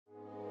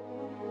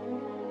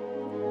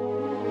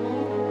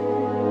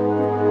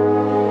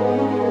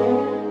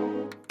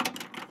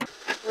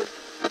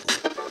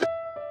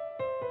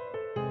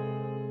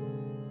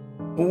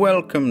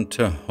welcome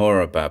to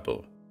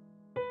HorrorBabble.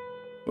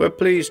 We're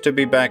pleased to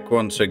be back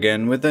once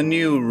again with a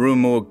new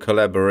rumored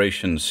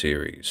collaboration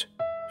series,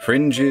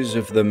 Fringes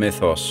of the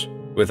Mythos,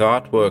 with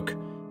artwork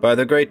by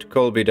the great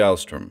Colby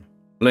Dahlstrom,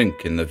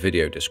 link in the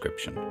video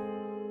description.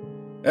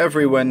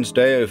 Every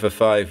Wednesday over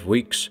 5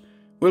 weeks,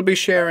 we'll be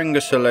sharing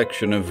a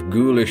selection of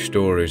ghoulish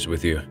stories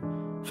with you,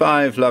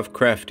 5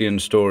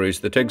 Lovecraftian stories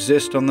that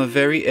exist on the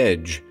very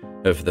edge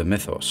of the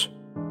mythos.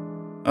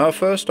 Our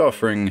first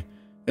offering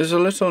is a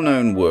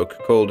little-known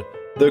work called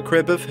The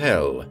Crib of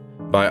Hell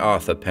by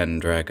Arthur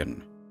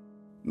Pendragon.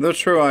 The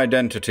true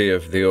identity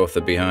of the author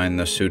behind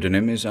the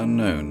pseudonym is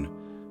unknown,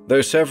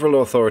 though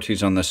several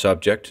authorities on the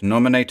subject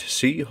nominate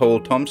C. Hall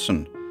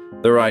Thompson,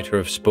 the writer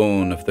of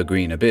Spawn of the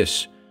Green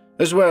Abyss,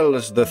 as well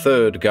as the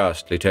third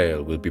ghastly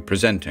tale we'll be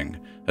presenting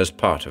as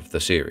part of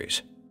the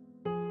series.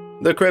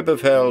 The Crib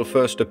of Hell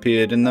first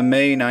appeared in the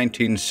May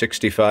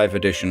 1965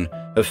 edition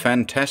of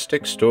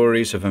Fantastic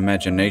Stories of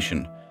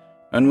Imagination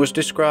and was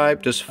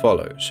described as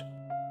follows.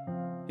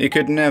 He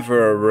could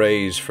never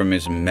erase from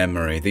his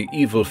memory the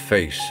evil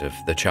face of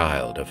the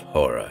child of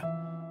horror,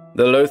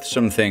 the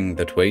loathsome thing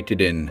that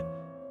waited in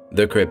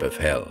the Crib of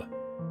Hell.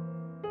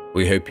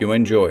 We hope you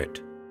enjoy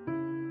it.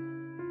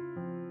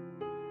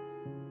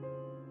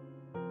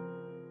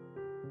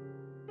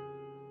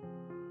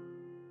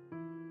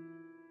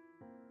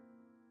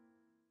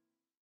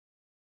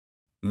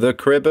 The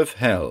Crib of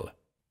Hell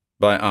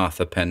by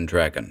Arthur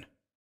Pendragon.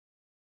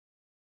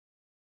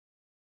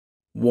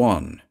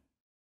 1.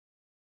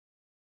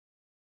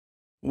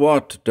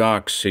 What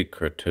dark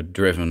secret had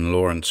driven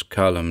Lawrence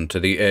Cullum to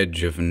the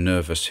edge of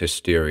nervous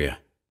hysteria?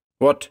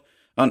 What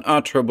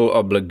unutterable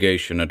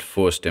obligation had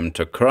forced him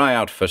to cry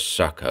out for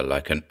succor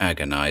like an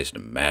agonized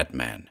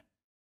madman?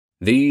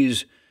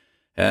 These,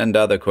 and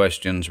other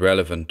questions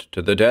relevant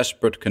to the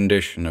desperate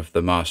condition of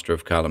the master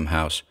of Cullum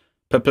House,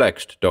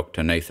 perplexed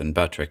Dr. Nathan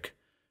Buttrick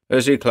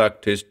as he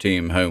clucked his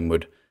team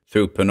homeward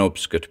through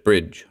Penobscot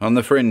Bridge on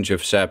the fringe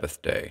of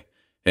Sabbath Day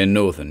in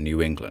northern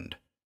New England.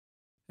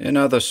 In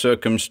other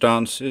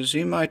circumstances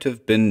he might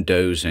have been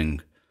dozing,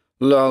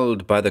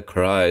 lulled by the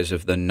cries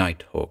of the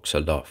nighthawks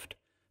aloft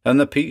and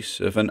the peace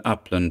of an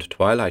upland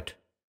twilight.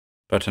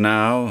 But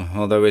now,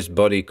 although his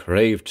body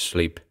craved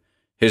sleep,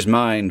 his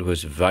mind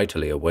was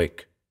vitally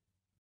awake.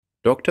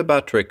 Dr.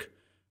 Buttrick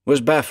was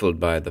baffled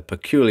by the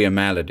peculiar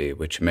malady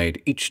which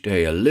made each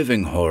day a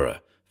living horror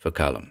for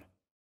Cullum.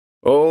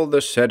 All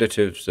the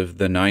sedatives of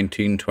the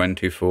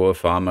 1924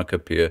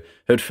 pharmacopoeia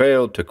had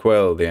failed to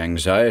quell the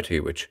anxiety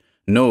which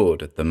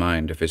gnawed at the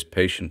mind of his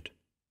patient.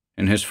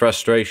 In his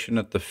frustration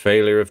at the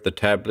failure of the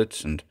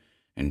tablets and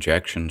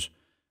injections,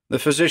 the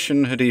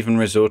physician had even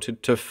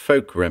resorted to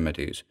folk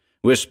remedies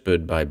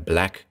whispered by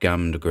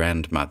black-gummed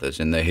grandmothers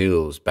in the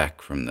hills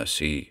back from the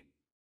sea.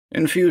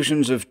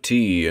 Infusions of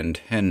tea and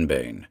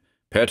henbane,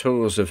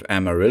 petals of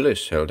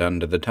amaryllis held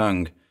under the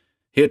tongue.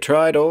 He had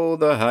tried all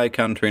the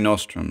high-country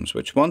nostrums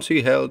which once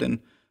he held in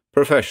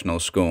professional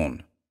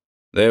scorn.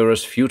 They were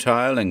as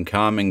futile in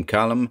calming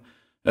Cullum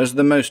as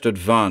the most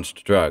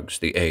advanced drugs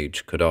the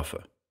age could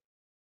offer.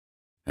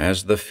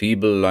 As the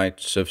feeble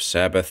lights of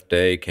Sabbath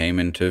Day came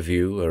into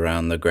view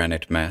around the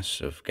granite mass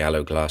of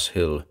Gallowglass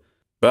Hill,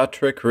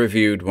 Buttrick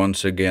reviewed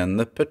once again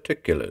the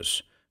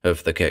particulars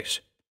of the case.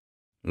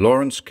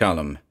 Lawrence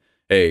Cullum,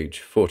 age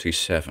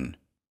 47,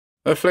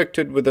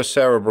 afflicted with a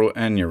cerebral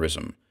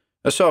aneurysm,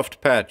 a soft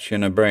patch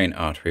in a brain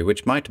artery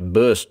which might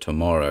burst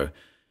tomorrow,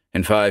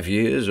 in 5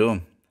 years,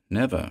 or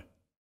never.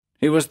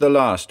 He was the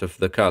last of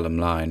the Cullum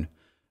line,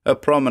 a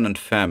prominent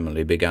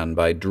family begun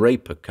by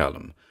Draper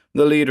Cullum,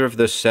 the leader of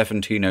the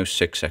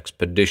 1706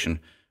 expedition,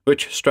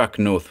 which struck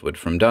northward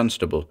from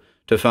Dunstable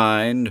to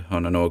find,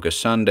 on an August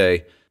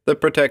Sunday, the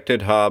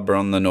protected harbour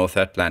on the North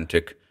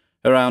Atlantic,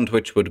 around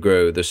which would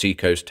grow the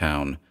seacoast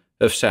town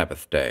of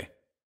Sabbath Day.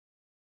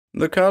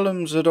 The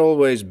Cullums had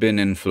always been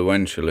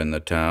influential in the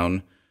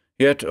town,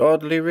 yet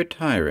oddly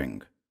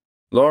retiring.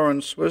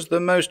 Lawrence was the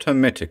most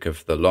hermetic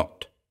of the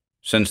lot.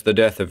 Since the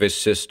death of his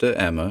sister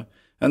Emma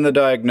and the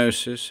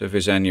diagnosis of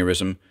his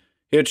aneurysm,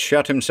 he had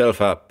shut himself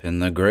up in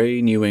the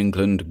grey New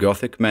England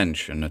Gothic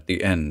mansion at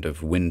the end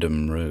of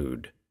Wyndham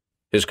Road.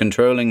 His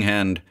controlling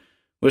hand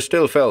was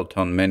still felt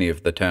on many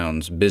of the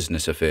town's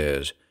business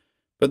affairs,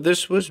 but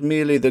this was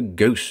merely the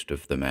ghost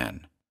of the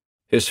man.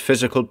 His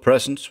physical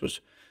presence was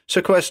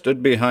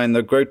sequestered behind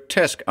the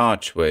grotesque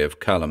archway of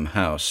Cullum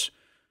House,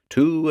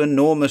 2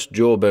 enormous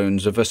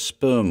jawbones of a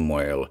sperm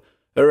whale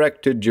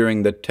erected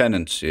during the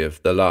tenancy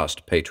of the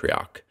last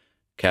patriarch,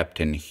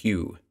 Captain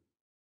Hugh.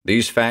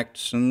 These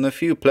facts and the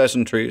few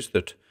pleasantries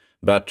that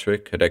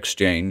Buttrick had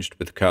exchanged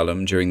with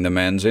Cullum during the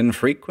man's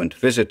infrequent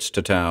visits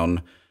to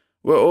town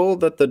were all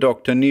that the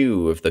doctor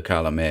knew of the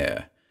Cullum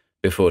heir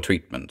before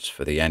treatments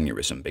for the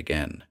aneurysm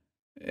began,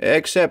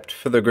 except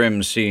for the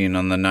grim scene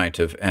on the night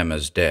of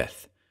Emma's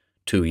death,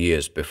 2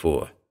 years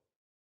before.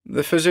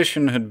 The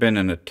physician had been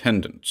in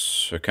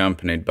attendance,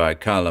 accompanied by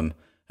Cullum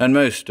and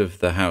most of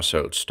the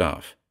household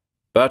staff.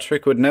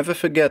 Buttrick would never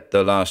forget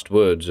the last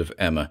words of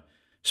Emma,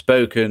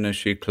 spoken as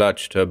she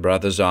clutched her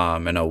brother's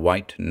arm in a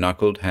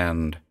white-knuckled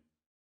hand.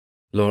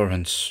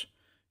 "Lawrence,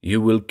 you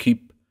will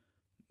keep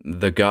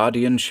the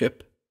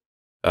guardianship?"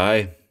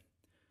 I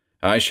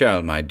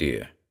shall, my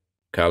dear,"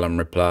 Callum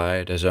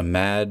replied, as a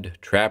mad,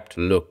 trapped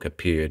look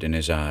appeared in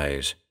his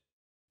eyes.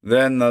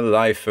 Then the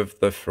life of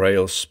the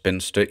frail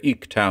spinster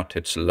eked out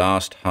its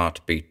last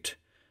heartbeat,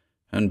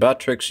 and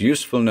Buttrick's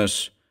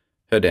usefulness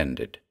had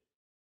ended.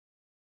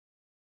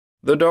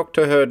 The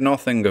doctor heard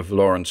nothing of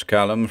Lawrence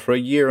Callum for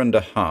 1.5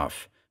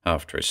 years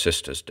after his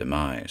sister's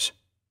demise.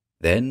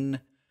 Then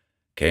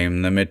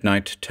came the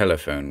midnight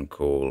telephone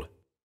call.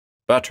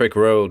 Buttrick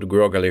rolled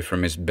groggily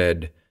from his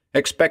bed,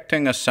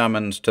 expecting a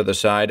summons to the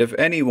side of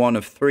any one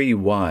of 3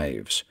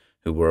 wives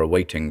who were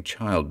awaiting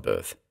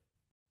childbirth.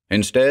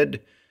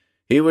 Instead,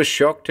 he was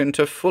shocked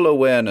into full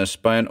awareness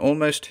by an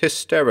almost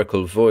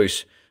hysterical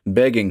voice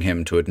begging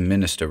him to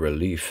administer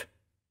relief.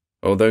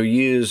 Although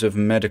years of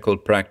medical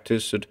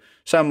practice had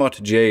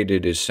somewhat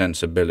jaded his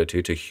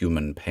sensibility to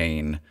human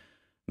pain,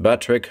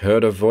 Buttrick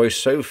heard a voice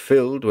so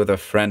filled with a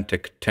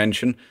frantic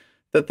tension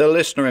that the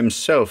listener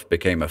himself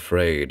became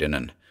afraid in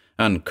an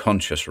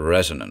unconscious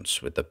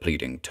resonance with the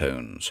pleading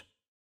tones.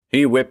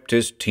 He whipped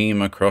his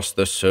team across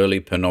the surly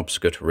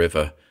Penobscot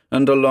River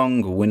and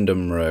along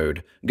Wyndham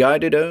Road,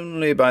 guided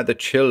only by the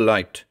chill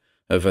light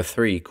of a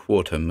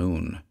 3/4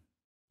 moon.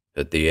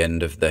 At the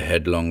end of the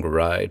headlong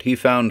ride, he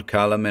found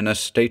Callum in a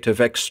state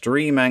of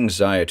extreme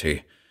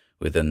anxiety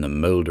within the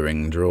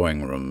mouldering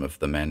drawing-room of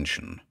the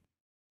mansion.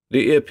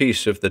 The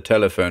earpiece of the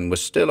telephone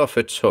was still off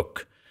its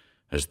hook,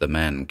 as the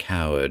man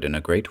cowered in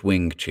a great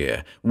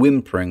wing-chair,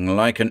 whimpering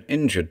like an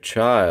injured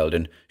child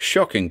in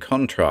shocking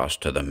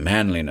contrast to the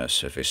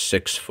manliness of his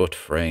 6-foot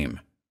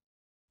frame.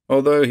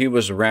 Although he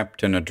was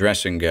wrapped in a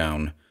dressing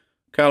gown,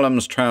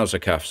 Callum's trouser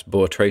cuffs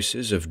bore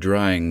traces of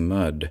drying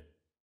mud.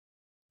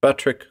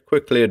 Buttrick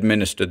quickly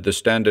administered the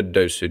standard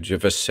dosage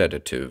of a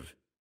sedative.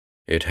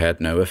 It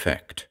had no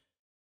effect.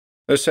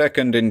 A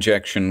second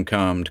injection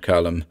calmed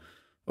Callum,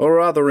 or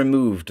rather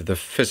removed the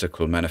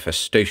physical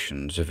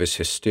manifestations of his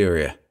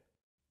hysteria.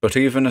 But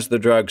even as the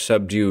drug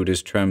subdued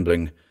his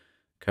trembling,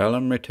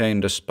 Callum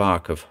retained a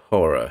spark of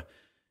horror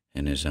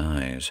in his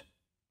eyes.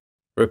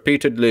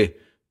 Repeatedly,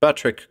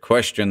 Buttrick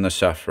questioned the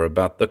sufferer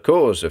about the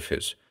cause of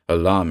his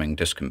alarming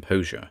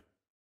discomposure,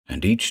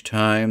 and each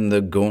time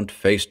the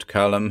gaunt-faced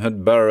Callum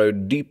had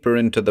burrowed deeper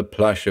into the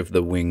plush of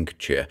the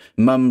wing-chair,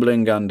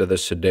 mumbling under the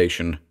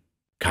sedation,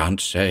 "Can't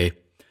say,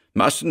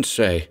 mustn't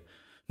say,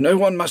 no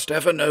one must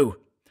ever know,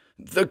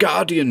 the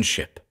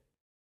guardianship."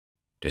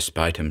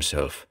 Despite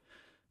himself,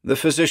 the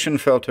physician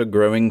felt a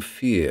growing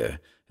fear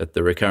at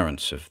the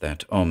recurrence of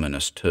that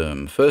ominous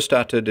term, first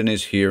uttered in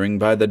his hearing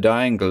by the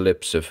dying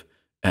lips of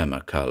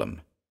Emma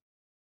Callum.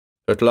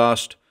 At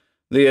last,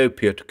 the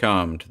opiate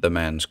calmed the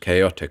man's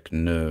chaotic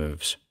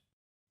nerves.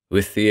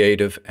 With the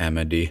aid of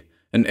Amity,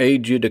 an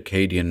aged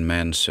Acadian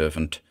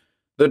manservant,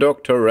 the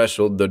doctor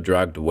wrestled the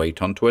drugged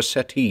weight onto a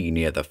settee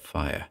near the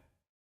fire.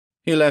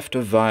 He left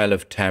a vial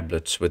of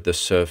tablets with the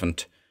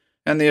servant,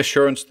 and the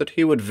assurance that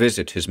he would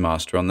visit his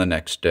master on the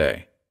next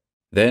day.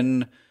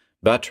 Then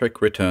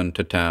Buttrick returned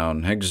to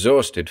town,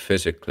 exhausted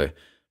physically,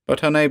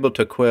 but unable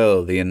to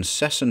quell the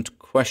incessant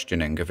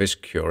questioning of his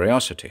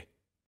curiosity.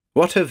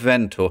 What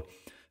event or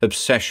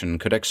obsession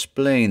could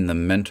explain the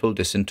mental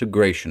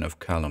disintegration of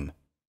Callum?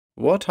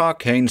 What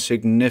arcane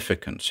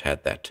significance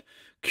had that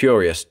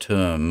curious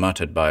term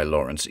muttered by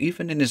Lawrence,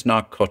 even in his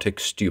narcotic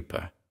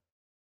stupor?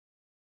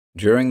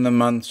 During the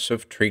months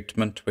of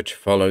treatment which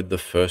followed the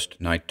first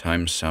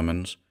nighttime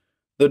summons,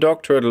 the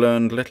doctor had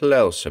learned little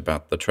else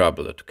about the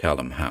trouble at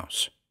Callum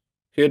House.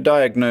 He had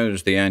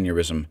diagnosed the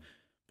aneurysm,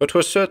 but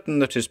was certain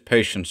that his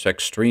patient's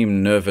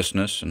extreme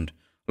nervousness and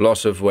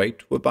loss of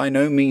weight were by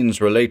no means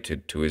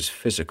related to his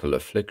physical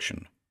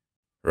affliction.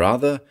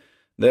 Rather,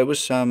 there was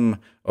some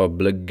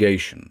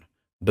obligation,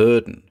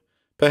 burden,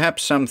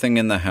 perhaps something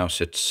in the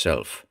house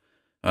itself,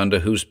 under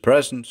whose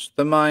presence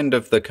the mind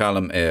of the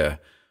Callum heir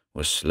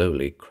was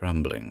slowly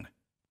crumbling.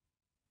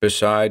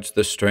 Besides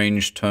the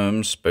strange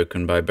terms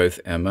spoken by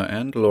both Emma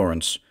and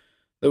Lawrence,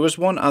 there was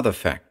one other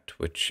fact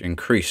which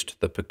increased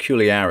the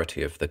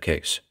peculiarity of the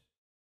case.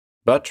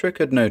 Buttrick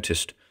had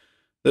noticed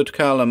that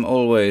Callum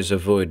always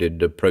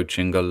avoided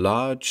approaching a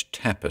large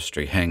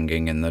tapestry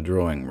hanging in the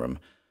drawing-room,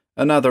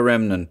 another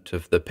remnant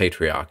of the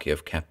patriarchy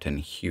of Captain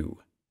Hugh.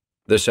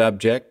 The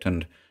subject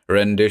and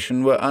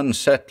rendition were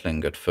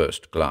unsettling at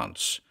first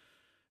glance,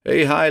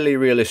 a highly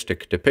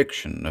realistic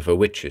depiction of a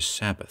witch's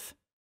Sabbath.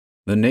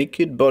 The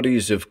naked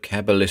bodies of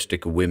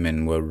cabalistic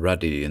women were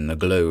ruddy in the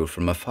glow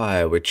from a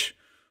fire which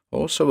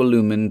also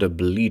illumined a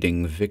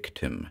bleeding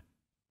victim.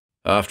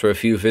 After a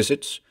few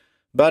visits,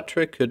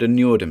 Buttrick had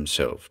inured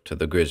himself to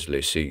the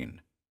grisly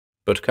scene,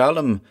 but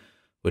Callum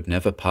would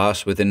never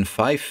pass within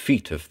 5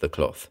 feet of the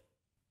cloth.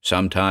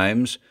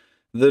 Sometimes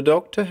the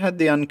doctor had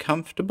the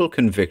uncomfortable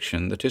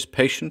conviction that his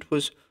patient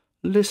was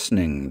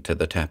listening to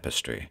the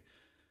tapestry,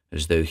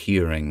 as though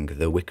hearing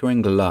the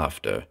whickering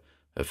laughter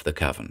of the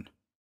coven.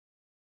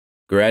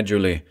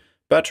 Gradually,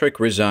 Buttrick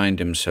resigned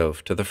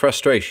himself to the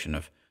frustration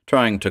of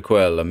trying to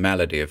quell a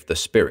malady of the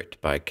spirit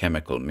by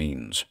chemical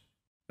means,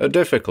 a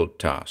difficult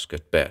task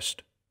at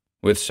best.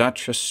 With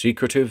such a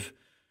secretive,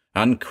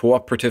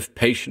 uncooperative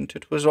patient,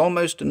 it was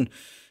almost an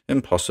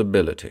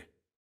impossibility.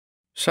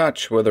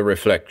 Such were the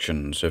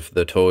reflections of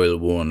the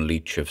toil-worn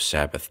leech of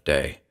Sabbath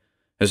day,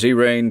 as he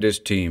reined his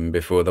team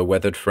before the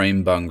weathered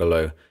frame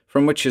bungalow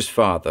from which his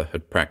father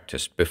had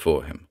practiced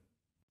before him.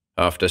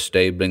 After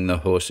stabling the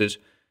horses,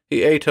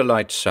 he ate a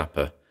light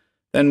supper,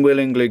 then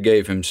willingly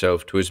gave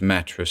himself to his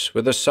mattress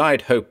with a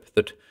side hope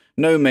that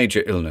no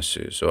major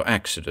illnesses or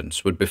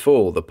accidents would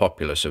befall the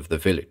populace of the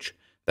village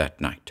that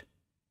night.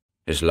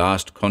 His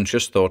last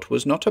conscious thought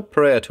was not a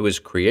prayer to his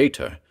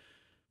Creator,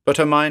 but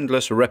a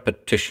mindless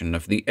repetition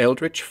of the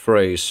eldritch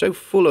phrase so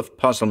full of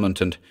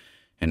puzzlement and,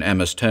 in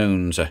Emma's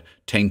tones, a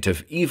taint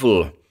of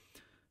evil,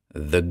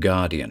 the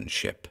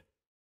guardianship.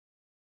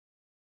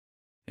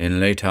 In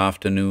late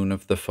afternoon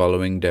of the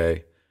following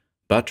day,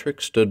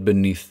 Buttrick stood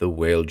beneath the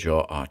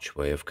whale-jaw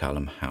archway of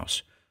Callum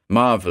House,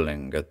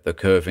 marvelling at the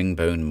curving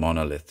bone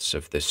monoliths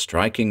of this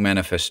striking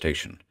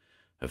manifestation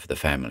of the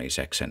family's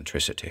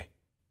eccentricity.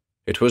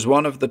 It was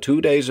one of the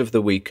 2 days of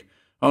the week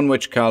on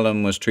which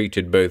Callum was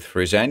treated both for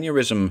his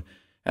aneurysm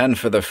and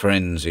for the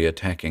frenzy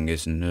attacking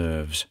his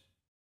nerves.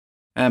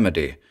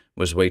 Amity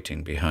was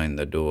waiting behind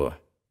the door.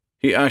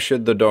 He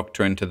ushered the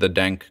doctor into the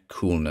dank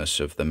coolness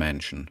of the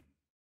mansion.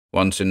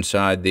 Once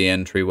inside the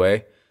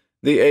entryway,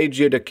 the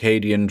aged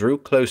Acadian drew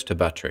close to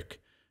Buttrick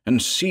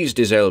and seized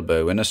his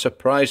elbow in a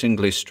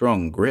surprisingly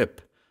strong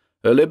grip,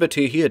 a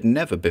liberty he had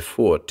never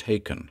before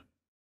taken.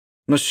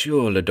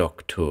 "Monsieur le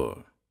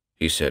Docteur,"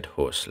 he said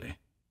hoarsely,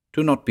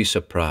 "do not be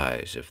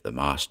surprised if the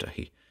master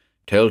he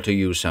tell to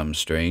you some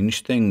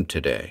strange thing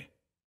today."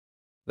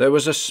 There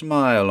was a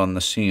smile on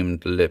the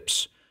seamed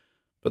lips,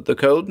 but the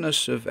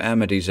coldness of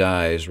Amity's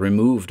eyes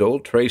removed all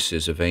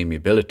traces of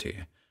amiability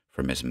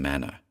from his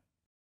manner.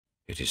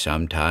 "It is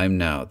some time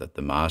now that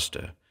the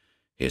master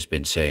he has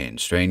been saying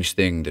strange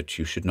thing that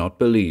you should not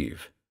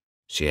believe.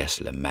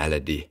 C'est la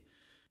maladie.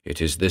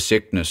 It is the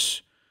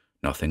sickness,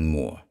 nothing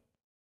more."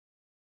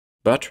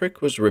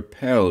 Buttrick was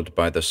repelled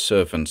by the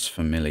servant's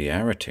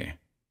familiarity.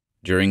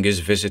 During his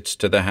visits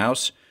to the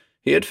house,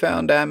 he had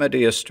found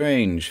Amity a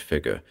strange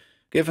figure,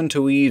 given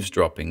to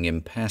eavesdropping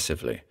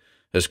impassively,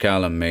 as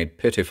Callum made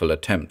pitiful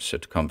attempts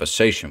at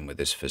conversation with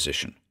his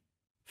physician.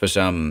 For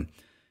some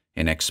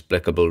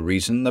inexplicable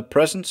reason, the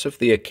presence of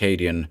the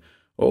Acadian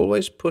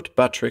always put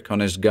Buttrick on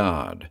his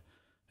guard,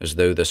 as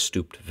though the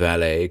stooped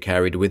valet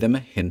carried with him a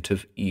hint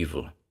of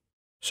evil.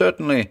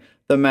 Certainly,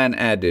 the man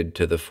added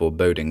to the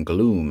foreboding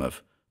gloom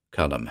of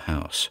Callum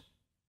House.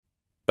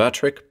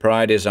 Buttrick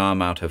pried his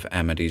arm out of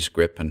Amity's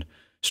grip and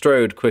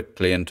strode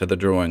quickly into the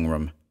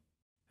drawing-room.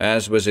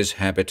 As was his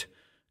habit,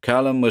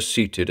 Callum was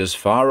seated as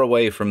far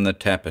away from the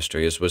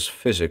tapestry as was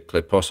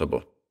physically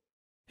possible.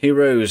 He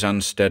rose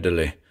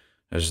unsteadily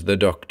as the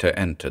doctor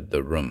entered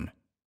the room.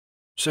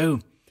 So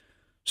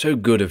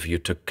good of you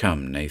to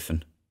come,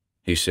 Nathan,"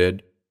 he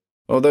said,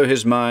 although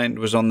his mind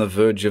was on the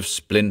verge of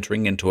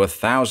splintering into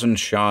 1,000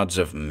 shards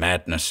of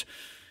madness.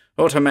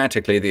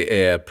 Automatically the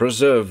air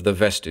preserved the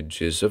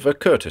vestiges of a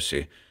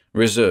courtesy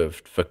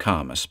reserved for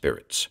calmer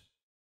spirits.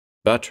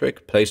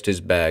 Buttrick placed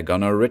his bag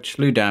on a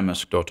richly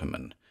damasked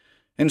ottoman,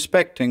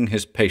 inspecting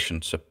his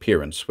patient's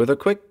appearance with a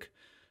quick,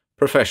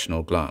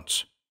 professional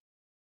glance.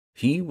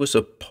 He was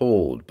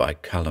appalled by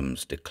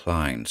Callum's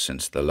decline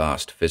since the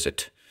last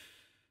visit.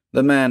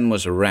 The man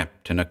was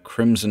wrapped in a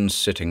crimson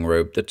sitting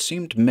robe that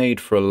seemed made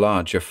for a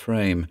larger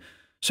frame,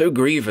 so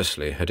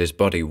grievously had his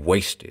body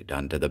wasted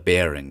under the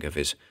bearing of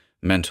his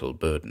mental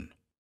burden.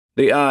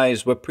 The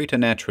eyes were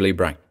preternaturally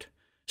bright,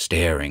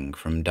 staring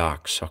from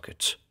dark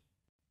sockets.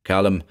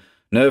 Callum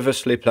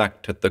nervously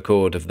plucked at the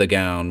cord of the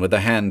gown with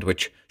a hand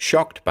which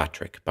shocked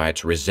Buttrick by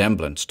its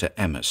resemblance to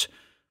Emma's,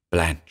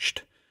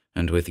 blanched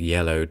and with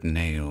yellowed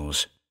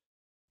nails.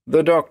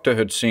 The doctor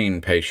had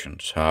seen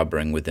patients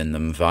harbouring within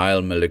them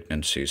vile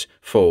malignancies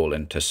fall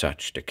into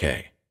such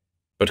decay.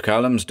 But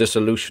Callum's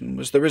dissolution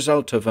was the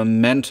result of a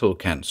mental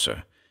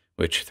cancer,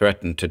 which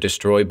threatened to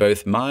destroy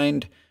both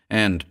mind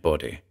and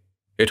body.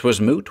 It was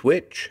moot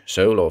which,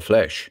 soul or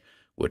flesh,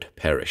 would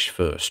perish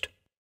first.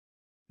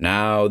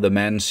 Now the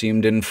man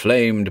seemed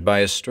inflamed by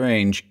a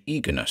strange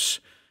eagerness.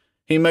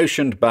 He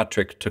motioned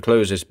Buttrick to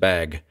close his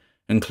bag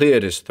and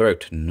cleared his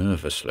throat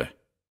nervously.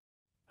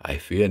 "I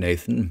fear,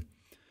 Nathan,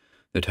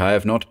 that I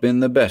have not been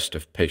the best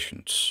of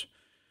patients.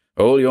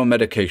 All your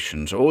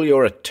medications, all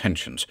your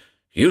attentions,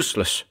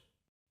 useless."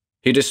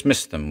 He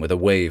dismissed them with a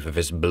wave of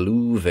his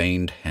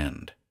blue-veined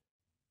hand.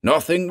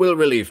 "Nothing will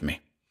relieve me.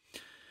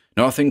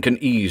 Nothing can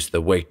ease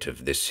the weight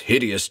of this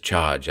hideous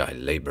charge I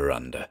labour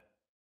under."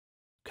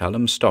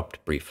 Callum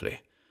stopped briefly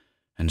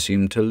and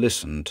seemed to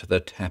listen to the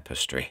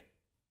tapestry.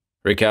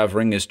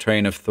 Recovering his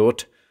train of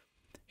thought,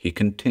 he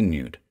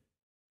continued,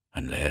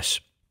 Unless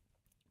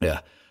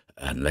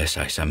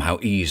I somehow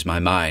ease my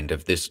mind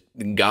of this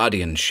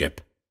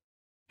guardianship."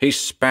 He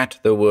spat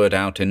the word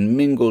out in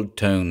mingled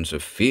tones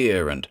of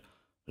fear and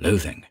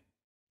loathing.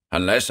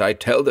 "Unless I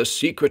tell the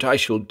secret, I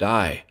shall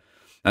die,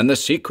 and the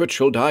secret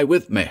shall die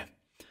with me.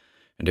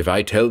 And if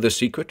I tell the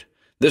secret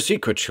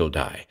shall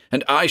die,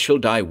 and I shall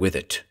die with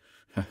it.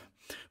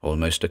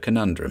 Almost a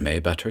conundrum, eh,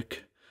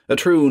 Buttrick? A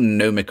true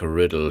gnomic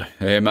riddle,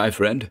 eh, my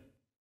friend?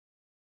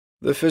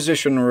 The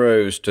physician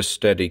rose to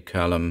steady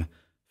Callum,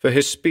 for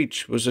his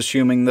speech was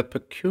assuming the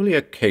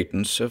peculiar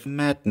cadence of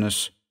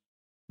madness.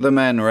 The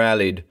man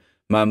rallied,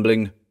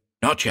 mumbling,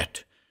 "Not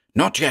yet,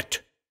 not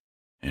yet."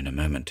 In a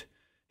moment,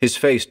 his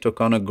face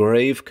took on a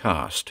grave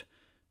cast,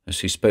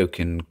 as he spoke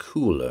in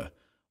cooler,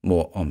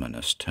 more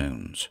ominous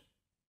tones.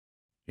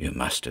 "You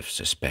must have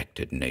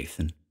suspected,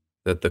 Nathan,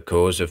 that the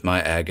cause of my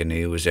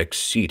agony was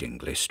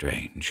exceedingly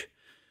strange.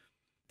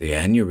 The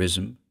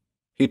aneurysm,"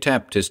 he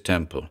tapped his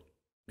temple,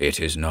 "it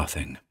is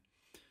nothing.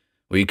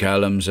 We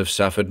Callums have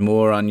suffered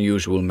more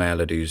unusual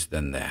maladies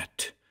than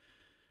that.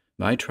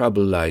 My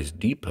trouble lies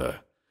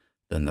deeper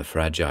than the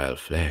fragile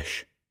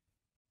flesh."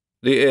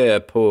 The heir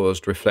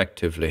paused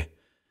reflectively,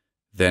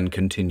 then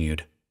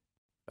continued,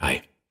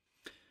 I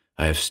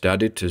have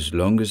studied as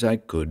long as I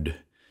could,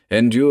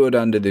 endured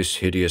under this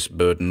hideous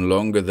burden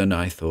longer than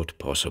I thought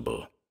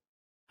possible.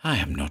 I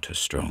am not as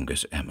strong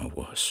as Emma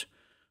was,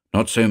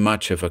 not so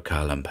much of a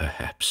Callum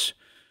perhaps.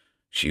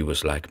 She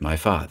was like my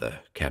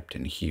father,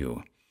 Captain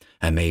Hugh,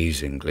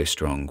 amazingly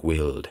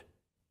strong-willed.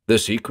 The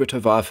secret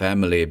of our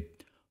family,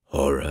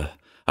 horror,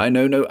 I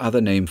know no other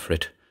name for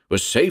it,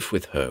 was safe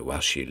with her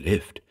while she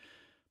lived.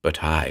 But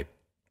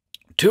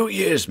 2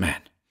 years,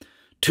 man,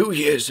 2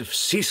 years of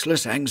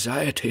ceaseless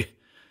anxiety,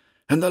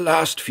 and the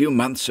last few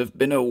months have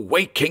been a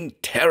waking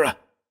terror.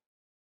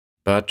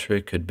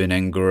 Buttrick had been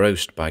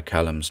engrossed by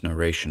Callum's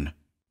narration,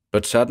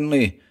 but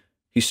suddenly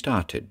he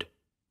started.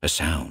 A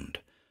sound,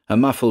 a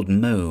muffled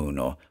moan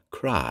or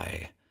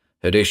cry,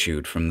 had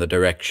issued from the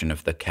direction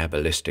of the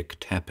cabalistic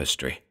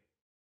tapestry.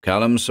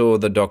 Callum saw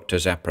the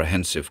doctor's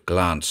apprehensive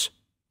glance.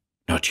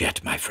 "Not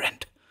yet, my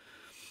friend.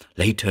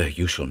 Later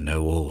you shall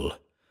know all.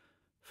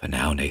 For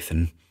now,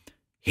 Nathan,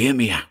 hear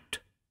me out."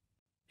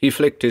 He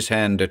flicked his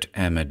hand at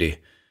Amity,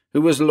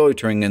 who was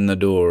loitering in the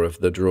door of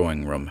the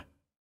drawing-room.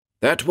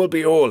 "That will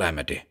be all,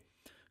 Amity.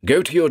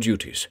 Go to your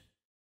duties."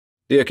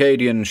 The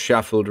Acadian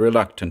shuffled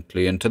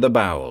reluctantly into the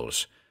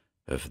bowels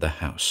of the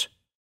house.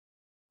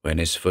 When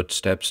his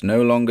footsteps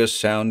no longer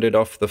sounded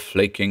off the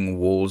flaking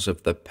walls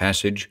of the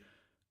passage,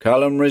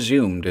 Callum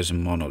resumed his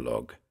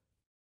monologue.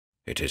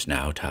 "It is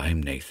now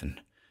time, Nathan,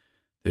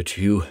 that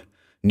you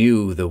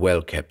knew the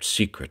well-kept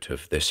secret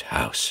of this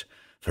house,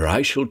 for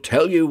I shall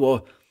tell you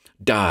or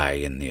die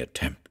in the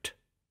attempt.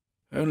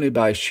 Only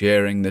by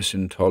sharing this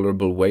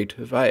intolerable weight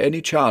have I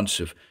any chance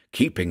of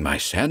keeping my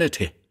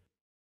sanity."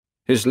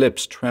 His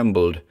lips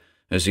trembled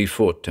as he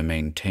fought to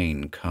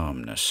maintain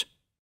calmness.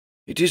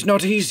 "It is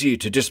not easy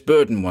to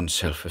disburden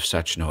oneself of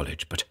such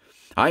knowledge, but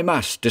I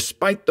must,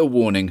 despite the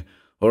warning,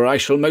 or I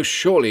shall most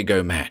surely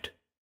go mad.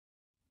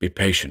 Be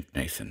patient,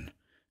 Nathan,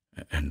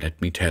 and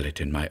let me tell it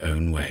in my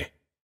own way."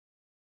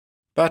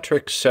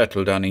 Buttrick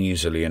settled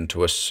uneasily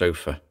into a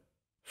sofa.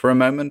 For a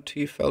moment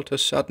he felt a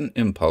sudden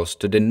impulse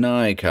to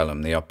deny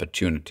Callum the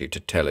opportunity to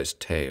tell his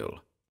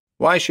tale.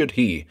 Why should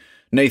he,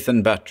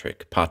 Nathan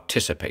Buttrick,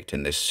 participate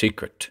in this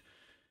secret?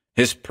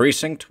 His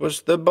precinct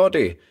was the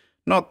body,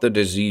 not the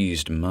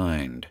diseased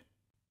mind.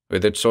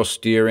 With its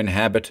austere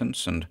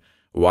inhabitants and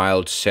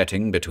wild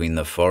setting between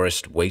the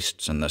forest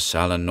wastes and the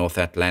sullen North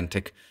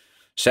Atlantic,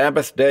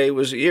 Sabbath Day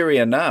was eerie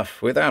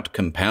enough without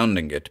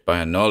compounding it by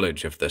a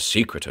knowledge of the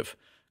secret of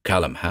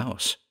Callum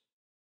House.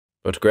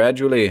 But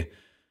gradually,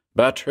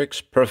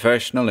 Buttrick's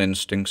professional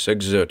instincts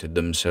exerted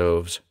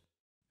themselves.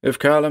 If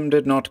Callum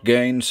did not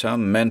gain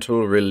some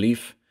mental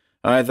relief,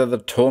 either the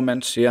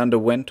torments he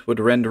underwent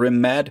would render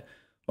him mad,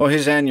 or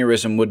his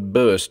aneurysm would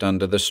burst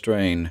under the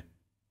strain.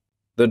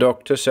 The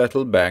doctor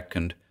settled back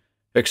and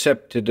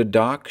accepted a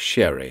dark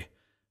sherry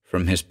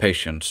from his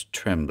patient's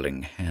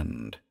trembling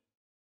hand.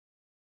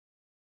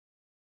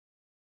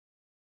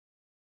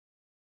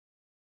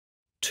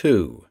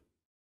 2.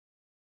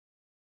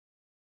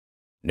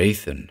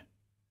 "Nathan,"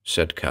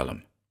 said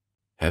Callum,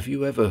 "have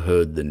you ever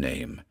heard the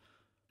name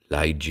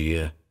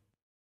Ligeia?"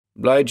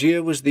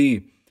 "Ligeia was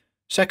the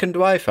second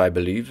wife, I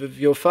believe, of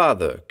your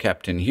father,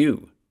 Captain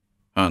Hugh,"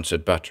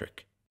 answered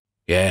Buttrick.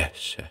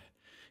 "Yes,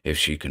 if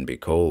she can be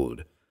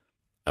called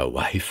a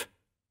wife."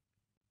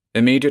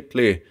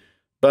 Immediately,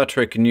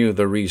 Buttrick knew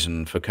the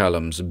reason for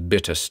Callum's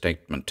bitter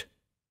statement.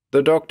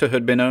 The doctor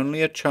had been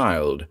only a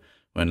child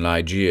when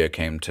Ligeia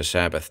came to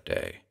Sabbath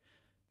Day,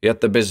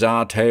 yet the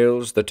bizarre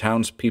tales the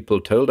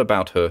townspeople told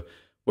about her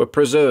were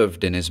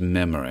preserved in his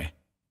memory.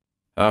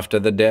 After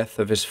the death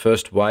of his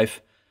first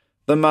wife,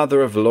 the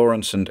mother of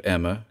Lawrence and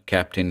Emma,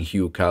 Captain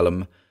Hugh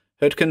Callum,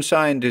 had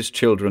consigned his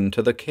children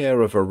to the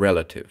care of a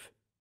relative.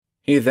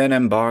 He then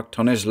embarked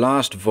on his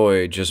last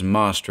voyage as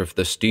master of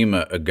the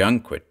steamer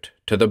Agunquit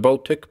to the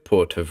Baltic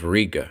port of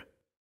Riga.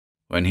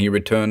 When he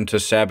returned to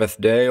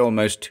Sabbath Day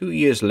almost 2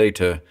 years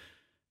later,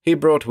 he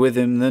brought with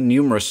him the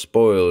numerous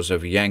spoils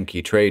of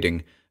Yankee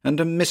trading and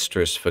a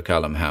mistress for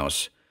Callum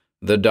House,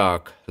 the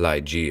dark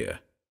Ligeia.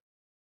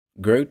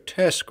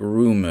 Grotesque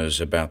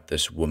rumors about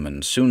this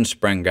woman soon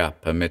sprang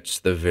up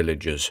amidst the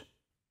villagers.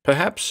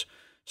 Perhaps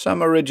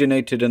some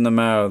originated in the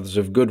mouths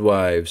of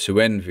goodwives who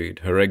envied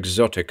her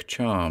exotic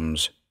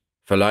charms,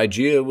 for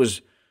Ligeia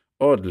was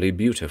oddly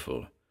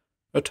beautiful,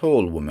 a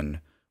tall woman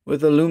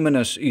with a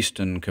luminous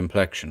eastern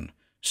complexion,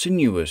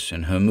 sinuous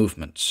in her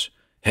movements,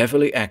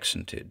 heavily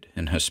accented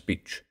in her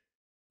speech.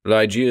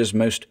 Ligeia's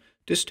most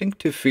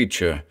distinctive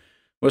feature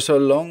was her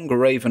long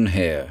raven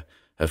hair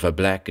of a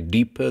black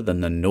deeper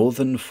than the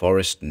northern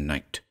forest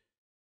night.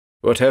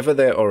 Whatever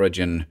their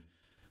origin,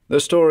 the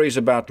stories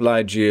about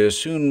Ligeia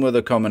soon were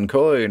the common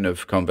coin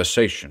of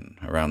conversation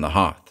around the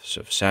hearths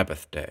of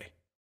Sabbath day.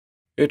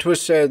 It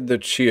was said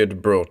that she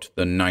had brought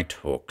the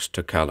nighthawks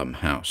to Callum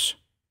House.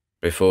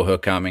 Before her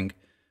coming,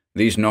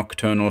 these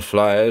nocturnal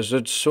flyers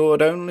had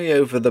soared only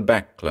over the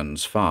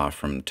backlands far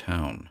from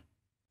town.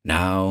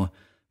 Now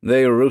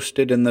they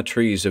roosted in the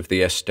trees of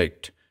the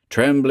estate,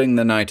 trembling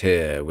the night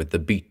air with the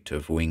beat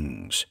of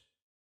wings.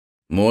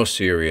 More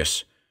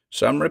serious,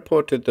 some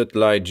reported that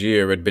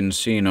Ligeia had been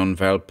seen on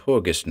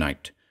Walpurgis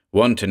night,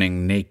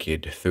 wantoning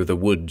naked through the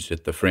woods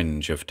at the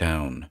fringe of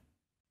town.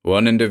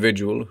 One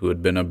individual who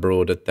had been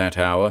abroad at that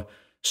hour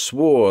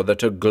swore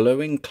that a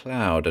glowing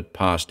cloud had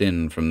passed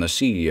in from the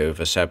sea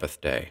over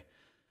Sabbath day,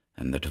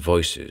 and that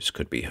voices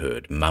could be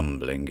heard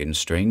mumbling in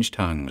strange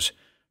tongues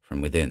from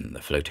within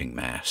the floating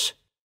mass.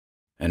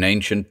 An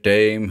ancient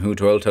dame who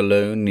dwelt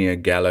alone near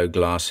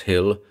Gallowglass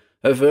Hill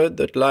averred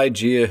that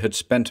Ligeia had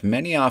spent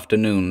many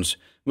afternoons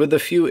with the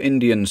few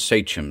Indian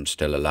sachems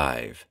still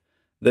alive,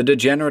 the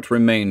degenerate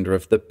remainder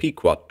of the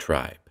Pequot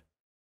tribe.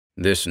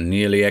 This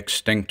nearly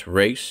extinct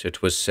race,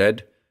 it was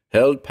said,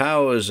 held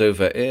powers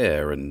over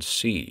air and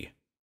sea.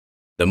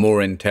 The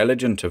more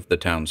intelligent of the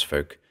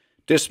townsfolk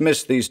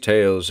dismissed these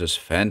tales as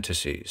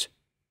fantasies,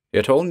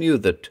 yet all knew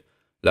that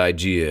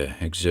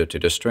Ligeia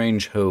exerted a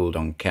strange hold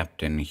on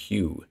Captain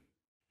Hugh.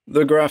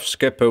 The gruff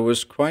skipper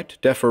was quite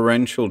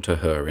deferential to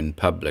her in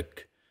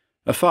public,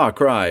 a far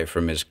cry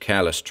from his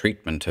callous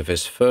treatment of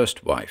his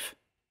first wife.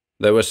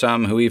 There were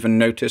some who even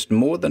noticed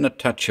more than a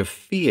touch of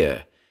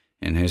fear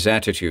in his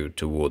attitude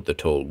toward the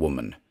tall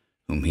woman,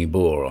 whom he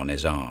bore on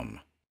his arm.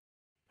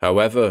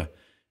 However,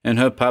 in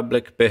her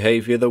public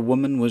behavior the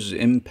woman was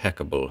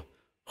impeccable,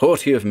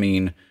 haughty of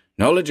mien,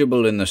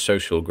 knowledgeable in the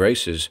social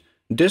graces,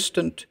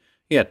 distant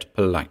yet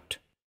polite.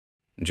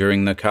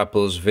 During the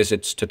couple's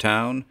visits to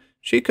town,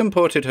 she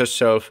comported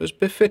herself as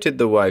befitted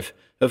the wife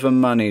of a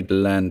moneyed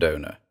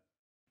landowner.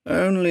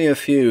 Only a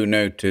few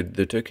noted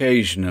that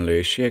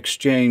occasionally she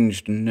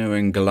exchanged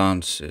knowing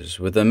glances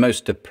with the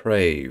most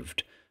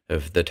depraved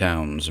of the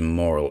town's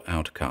moral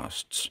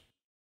outcasts.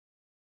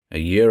 A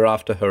year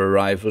after her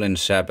arrival in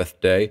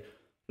Sabbath day,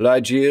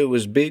 Ligeia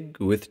was big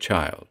with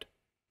child.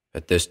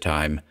 At this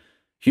time,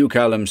 Hugh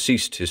Callum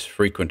ceased his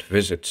frequent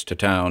visits to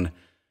town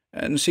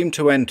and seemed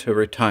to enter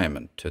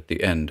retirement at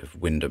the end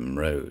of Wyndham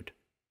Road.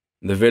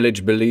 The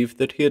village believed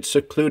that he had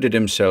secluded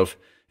himself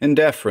in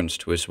deference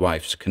to his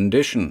wife's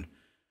condition.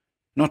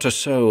 Not a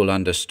soul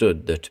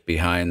understood that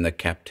behind the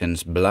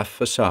captain's bluff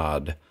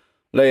facade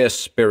lay a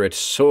spirit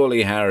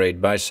sorely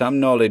harried by some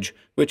knowledge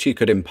which he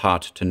could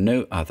impart to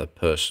no other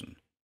person.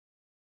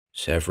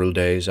 Several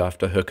days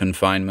after her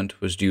confinement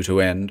was due to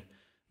end,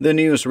 the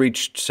news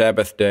reached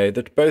Sabbath day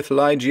that both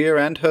Ligeia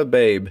and her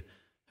babe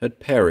had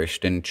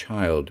perished in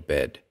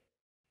childbed.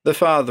 The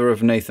father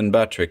of Nathan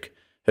Buttrick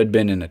had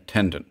been in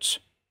attendance.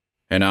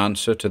 In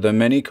answer to the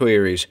many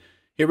queries,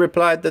 he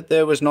replied that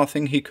there was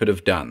nothing he could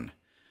have done,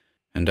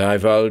 and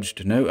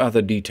divulged no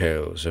other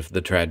details of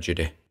the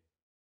tragedy.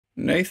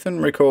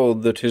 Nathan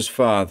recalled that his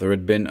father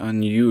had been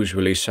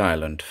unusually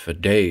silent for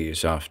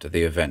days after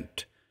the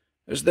event,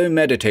 as though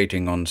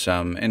meditating on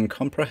some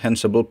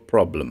incomprehensible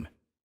problem.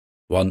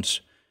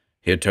 Once,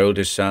 he had told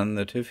his son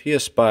that if he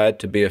aspired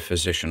to be a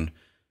physician,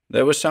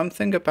 there was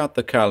something about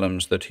the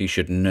Callums that he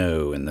should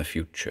know in the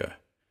future.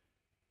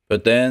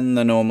 But then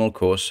the normal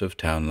course of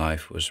town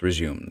life was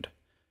resumed.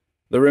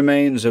 The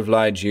remains of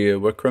Ligeia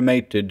were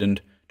cremated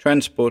and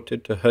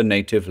transported to her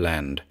native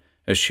land,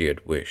 as she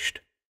had wished.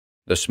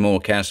 The small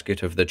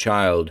casket of the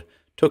child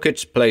took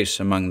its place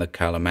among the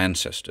Callum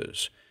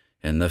ancestors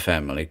in the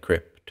family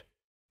crypt,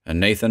 and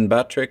Nathan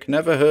Buttrick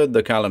never heard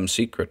the Callum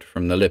secret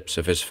from the lips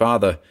of his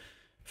father,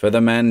 for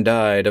the man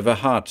died of a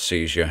heart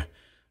seizure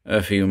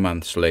a few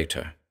months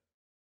later.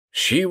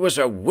 "She was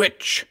a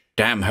witch,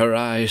 damn her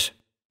eyes!"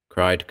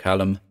 cried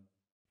Callum.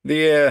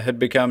 The air had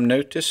become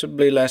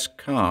noticeably less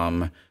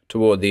calm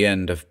toward the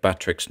end of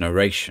Buttrick's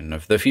narration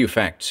of the few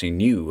facts he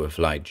knew of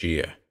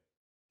Ligeia.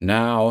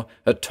 Now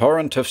a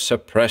torrent of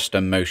suppressed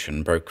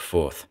emotion broke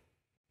forth.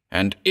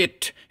 "And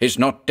it is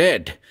not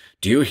dead.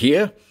 Do you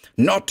hear?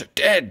 Not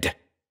dead!"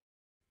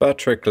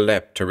 Buttrick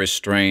leapt to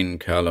restrain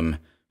Callum,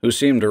 who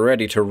seemed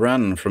ready to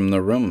run from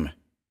the room.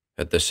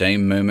 At the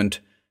same moment,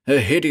 a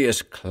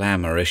hideous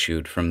clamour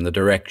issued from the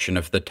direction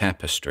of the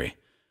tapestry,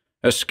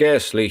 a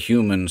scarcely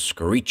human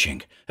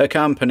screeching,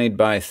 accompanied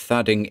by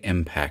thudding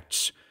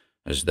impacts,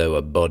 as though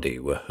a body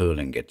were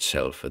hurling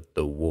itself at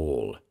the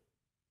wall.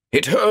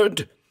 "It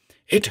heard!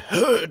 It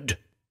heard!"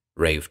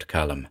 raved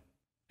Callum.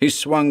 He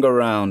swung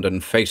around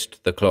and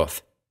faced the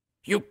cloth.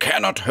 "You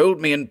cannot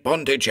hold me in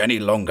bondage any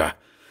longer.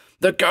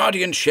 The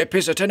guardianship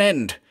is at an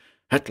end.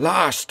 At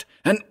last,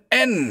 an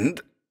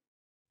end!"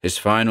 His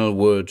final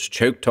words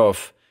choked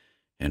off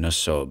in a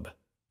sob.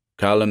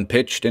 Callum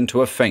pitched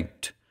into a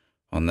faint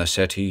on the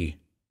settee.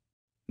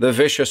 The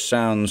vicious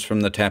sounds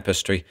from the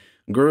tapestry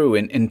grew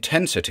in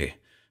intensity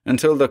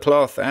until the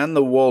cloth and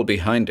the wall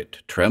behind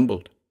it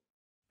trembled.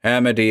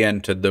 Amity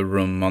entered the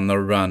room on the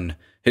run,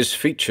 his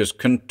features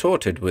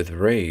contorted with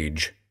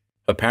rage.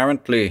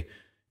 Apparently,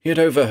 he had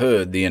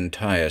overheard the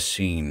entire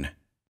scene.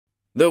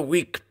 "The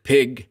weak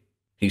pig,"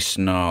 he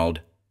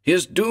snarled. "He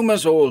has doomed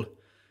us all.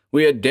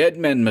 We are dead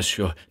men,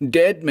 monsieur,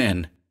 dead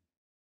men."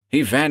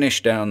 He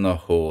vanished down the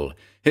hall,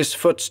 his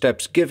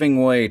footsteps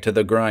giving way to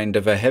the grind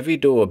of a heavy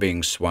door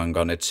being swung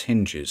on its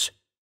hinges.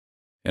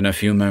 In a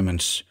few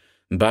moments,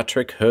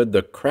 Buttrick heard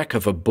the crack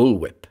of a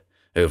bullwhip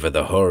over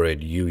the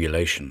horrid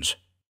ululations.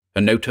 A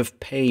note of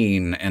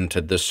pain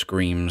entered the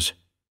screams.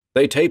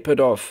 They tapered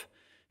off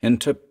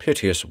into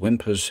piteous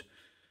whimpers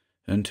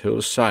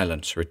until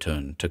silence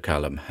returned to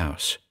Callum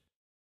House.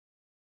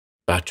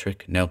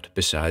 Buttrick knelt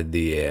beside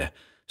the heir,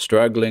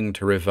 struggling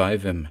to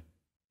revive him.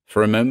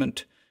 For a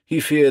moment, he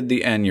feared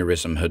the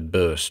aneurysm had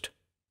burst,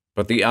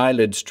 but the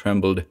eyelids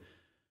trembled,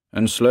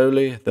 and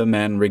slowly the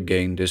man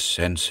regained his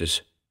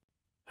senses.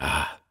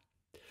 "Ah,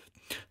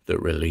 the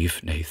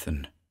relief,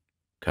 Nathan,"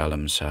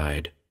 Callum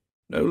sighed.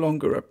 "No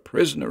longer a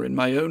prisoner in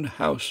my own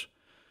house,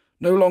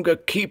 no longer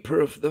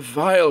keeper of the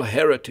vile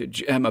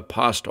heritage Emma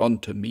passed on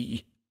to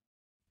me."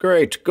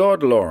 "Great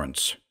God,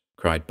 Lawrence,"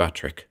 cried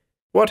Buttrick,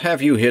 "what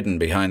have you hidden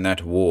behind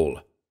that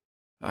wall?"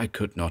 "I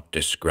could not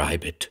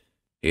describe it,"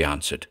 he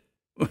answered.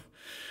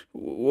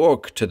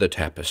 "Walk to the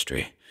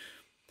tapestry.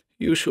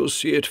 You shall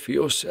see it for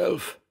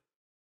yourself."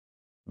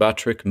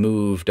 Buttrick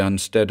moved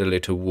unsteadily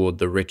toward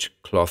the rich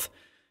cloth,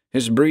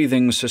 his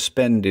breathing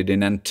suspended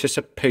in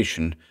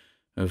anticipation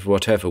of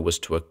whatever was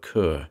to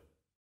occur.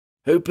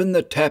 "Open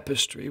the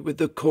tapestry with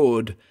the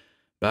cord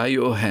by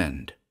your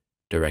hand,"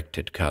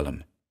 directed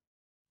Callum.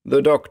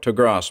 The doctor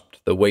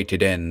grasped the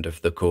weighted end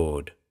of the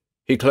cord.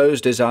 He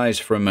closed his eyes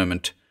for a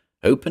moment,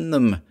 opened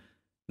them,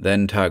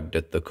 then tugged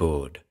at the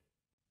cord.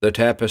 The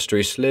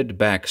tapestry slid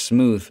back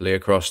smoothly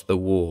across the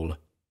wall.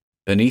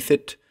 Beneath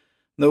it,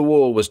 the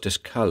wall was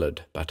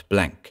discolored but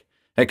blank,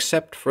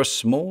 except for a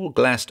small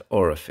glassed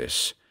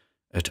orifice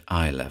at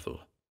eye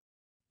level.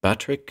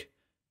 Buttrick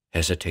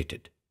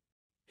hesitated.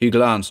 He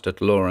glanced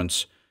at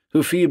Lawrence,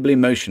 who feebly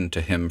motioned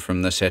to him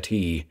from the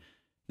settee,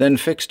 then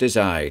fixed his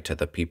eye to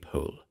the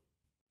peephole.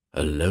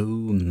 A low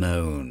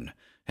moan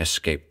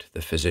escaped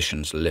the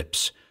physician's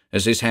lips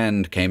as his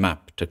hand came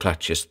up to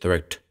clutch his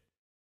throat.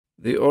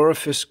 The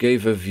orifice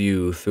gave a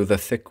view through the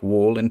thick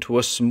wall into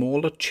a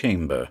smaller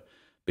chamber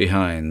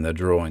behind the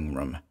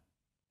drawing-room.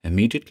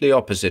 Immediately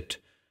opposite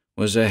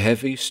was a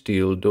heavy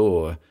steel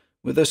door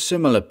with a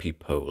similar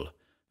peephole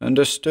and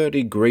a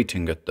sturdy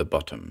grating at the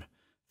bottom,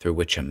 through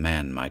which a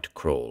man might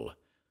crawl,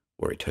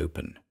 were it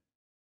open.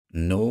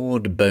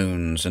 Gnawed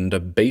bones and a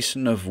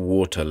basin of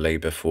water lay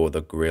before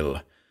the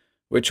grill,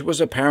 which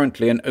was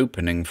apparently an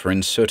opening for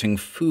inserting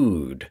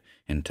food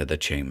into the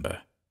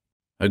chamber.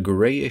 A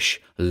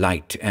greyish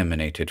light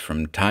emanated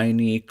from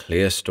tiny,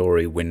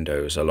 clerestory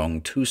windows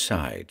along two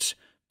sides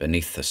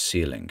beneath the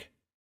ceiling.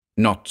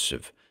 Knots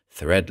of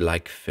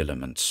thread-like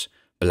filaments,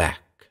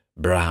 black,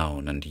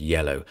 brown, and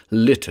yellow,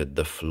 littered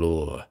the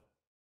floor.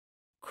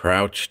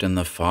 Crouched in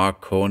the far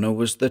corner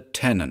was the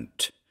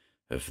tenant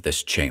of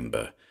this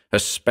chamber, a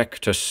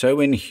spectre so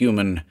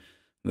inhuman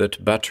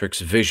that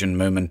Buttrick's vision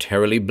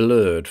momentarily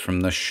blurred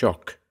from the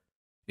shock.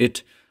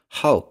 It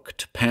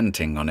hulked,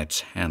 panting on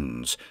its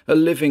hands, a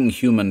living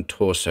human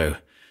torso,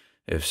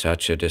 if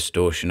such a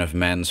distortion of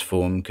man's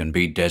form can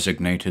be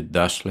designated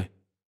thusly.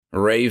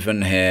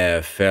 Raven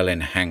hair fell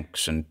in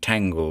hanks and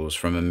tangles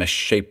from a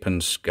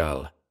misshapen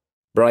skull.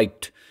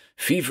 Bright,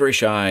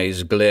 feverish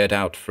eyes glared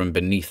out from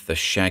beneath the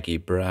shaggy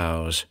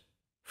brows.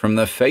 From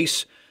the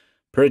face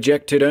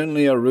projected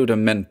only a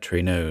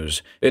rudimentary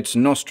nose, its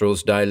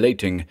nostrils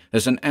dilating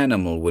as an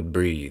animal would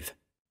breathe.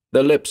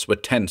 The lips were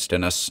tensed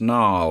in a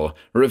snarl,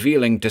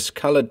 revealing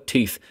discolored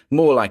teeth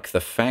more like the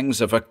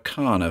fangs of a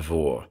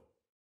carnivore.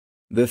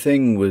 The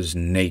thing was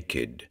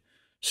naked,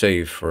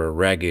 save for a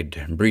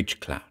ragged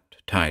breechclout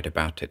tied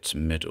about its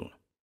middle.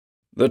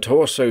 The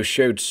torso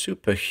showed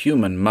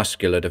superhuman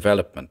muscular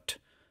development,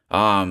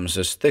 arms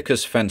as thick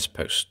as fence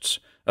posts,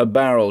 a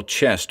barrel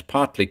chest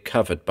partly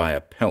covered by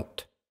a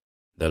pelt.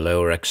 The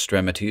lower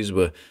extremities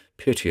were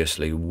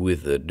piteously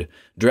withered,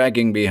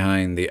 dragging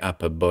behind the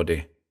upper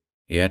body.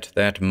 Yet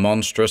that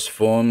monstrous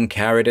form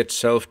carried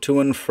itself to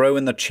and fro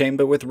in the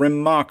chamber with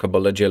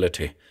remarkable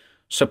agility,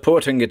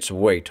 supporting its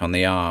weight on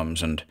the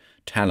arms and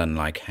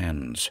talon-like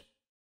hands.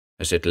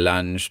 As it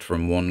lunged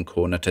from one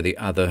corner to the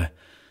other,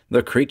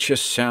 the creature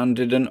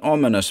sounded an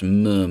ominous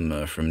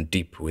murmur from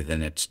deep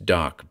within its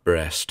dark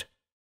breast.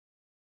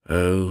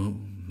 "Oh,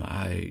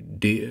 my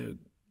dear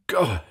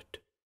God,"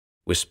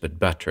 whispered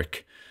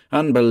Buttrick,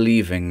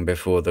 unbelieving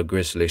before the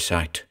grisly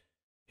sight.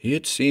 He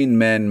had seen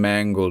men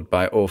mangled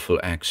by awful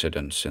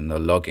accidents in the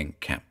logging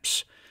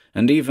camps,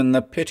 and even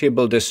the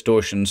pitiable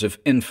distortions of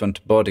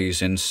infant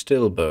bodies in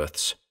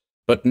stillbirths,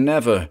 but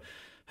never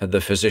had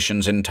the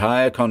physician's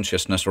entire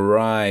consciousness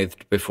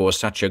writhed before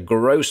such a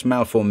gross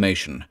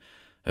malformation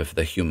of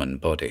the human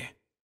body.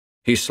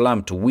 He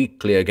slumped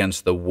weakly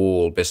against the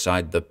wall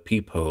beside the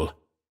peephole.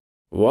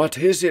 "What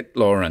is it,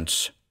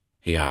 Lawrence?"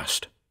 he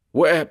asked.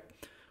 Where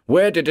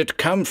did it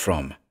come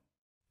from?"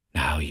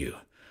 "Now you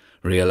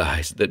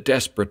realize the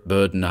desperate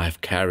burden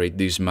I've carried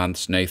these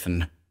months,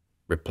 Nathan,"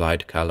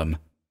 replied Callum.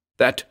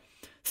 "That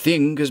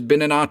thing has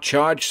been in our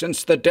charge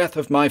since the death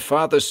of my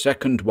father's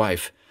second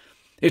wife.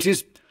 It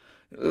is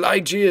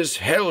Ligeia's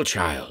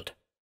hell-child."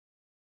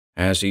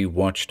 As he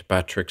watched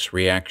Patrick's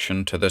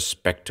reaction to the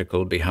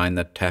spectacle behind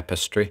the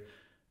tapestry,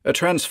 a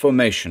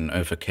transformation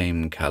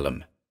overcame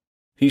Callum.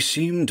 He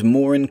seemed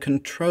more in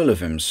control of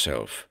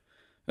himself,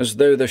 as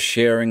though the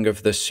sharing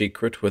of the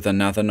secret with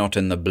another not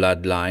in the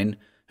bloodline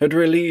had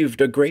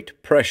relieved a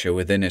great pressure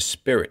within his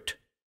spirit.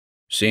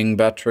 Seeing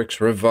Patrick's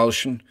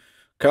revulsion,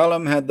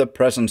 Callum had the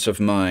presence of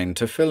mind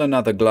to fill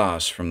another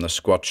glass from the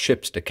squat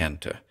ship's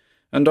decanter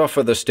and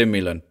offer the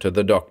stimulant to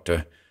the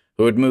doctor,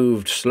 who had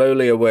moved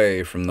slowly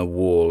away from the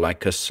wall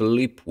like a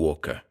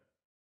sleepwalker.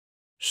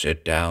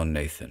 "Sit down,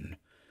 Nathan,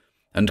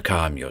 and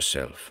calm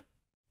yourself,"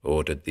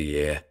 ordered the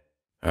heir.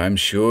 "I'm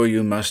sure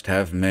you must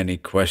have many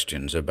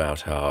questions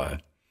about our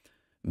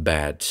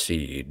bad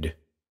seed."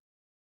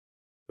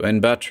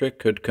 When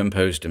Patrick had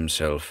composed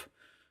himself,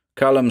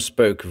 Callum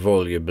spoke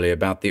volubly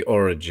about the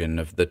origin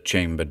of the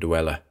chamber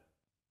dweller.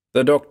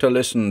 The doctor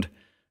listened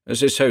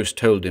as his host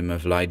told him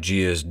of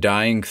Ligeia's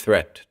dying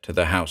threat to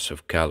the house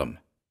of Callum.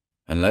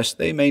 Unless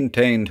they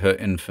maintained her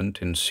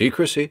infant in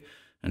secrecy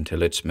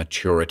until its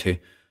maturity,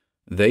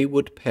 they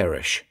would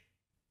perish.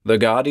 The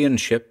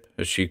guardianship,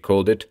 as she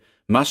called it,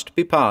 must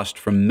be passed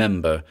from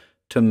member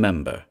to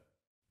member.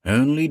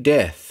 Only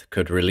death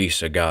could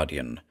release a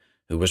guardian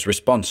who was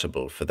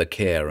responsible for the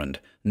care and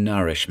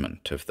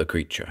nourishment of the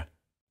creature.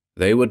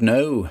 They would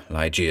know,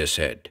 Ligeia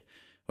said,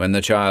 when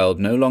the child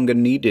no longer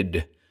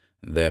needed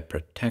their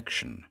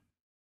protection.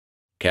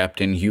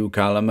 Captain Hugh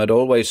Callum had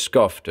always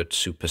scoffed at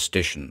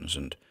superstitions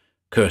and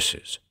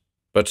curses,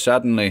 but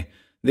suddenly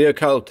the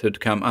occult had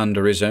come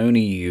under his own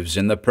eaves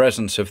in the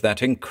presence of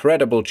that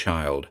incredible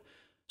child,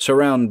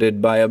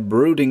 surrounded by a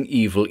brooding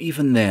evil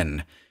even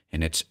then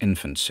in its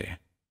infancy.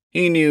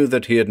 He knew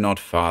that he had not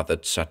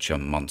fathered such a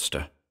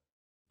monster.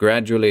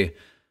 Gradually,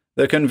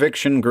 the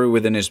conviction grew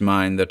within his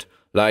mind that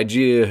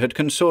Ligeia had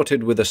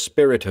consorted with a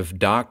spirit of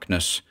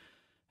darkness,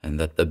 and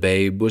that the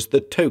babe was the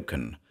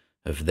token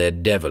of their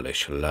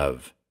devilish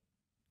love.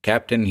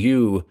 Captain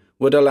Hugh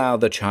would allow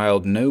the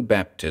child no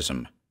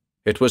baptism.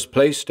 It was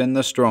placed in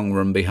the strong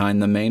room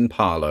behind the main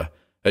parlour,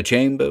 a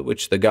chamber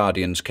which the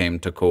guardians came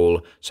to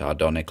call,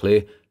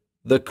 sardonically,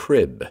 the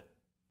crib.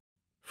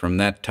 From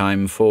that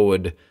time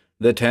forward,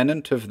 the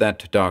tenant of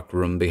that dark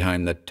room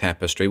behind the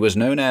tapestry was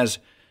known as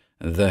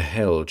the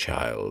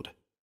Hell-Child.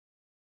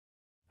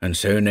 "And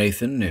so,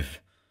 Nathan, if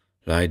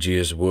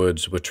Ligeia's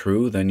words were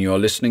true, then you're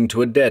listening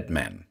to a dead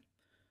man.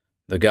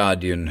 The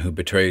guardian who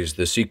betrays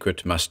the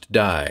secret must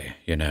die,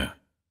 you know."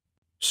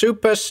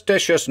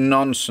 "Superstitious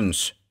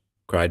nonsense,"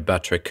 cried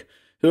Patrick,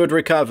 who had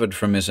recovered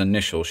from his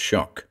initial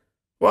shock.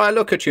 "Why,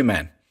 look at you,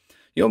 man.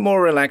 You're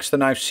more relaxed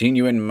than I've seen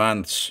you in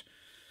months.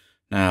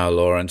 Now,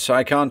 Lawrence,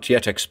 I can't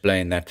yet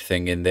explain that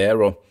thing in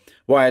there, or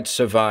why it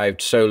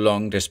survived so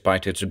long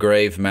despite its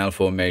grave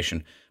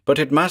malformation, but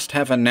it must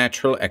have a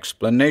natural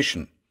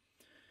explanation.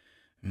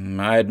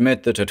 I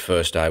admit that at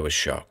first I was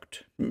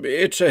shocked.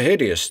 It's a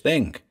hideous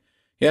thing,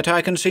 yet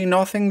I can see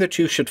nothing that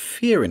you should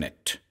fear in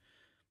it.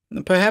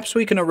 Perhaps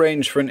we can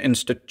arrange for an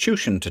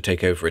institution to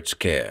take over its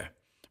care,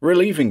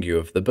 relieving you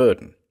of the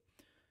burden.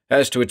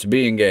 As to its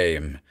being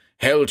a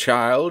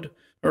hell-child,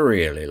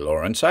 really,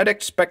 Lawrence, I'd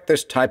expect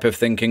this type of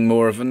thinking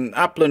more of an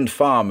upland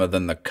farmer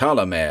than the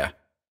Callum heir."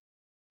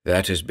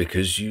 "That is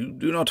because you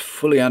do not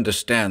fully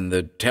understand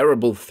the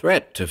terrible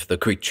threat of the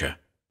creature,"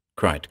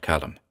 cried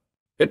Callum.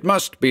 "It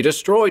must be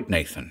destroyed,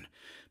 Nathan,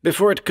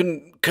 before it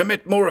can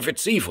commit more of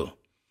its evil.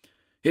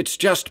 It's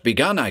just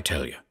begun, I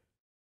tell you."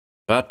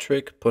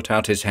 Patrick put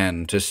out his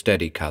hand to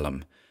steady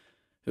Callum,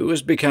 who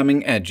was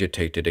becoming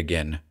agitated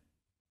again.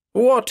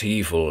 "What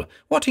evil?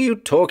 What are you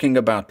talking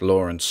about,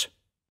 Lawrence?"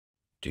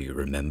 "Do you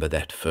remember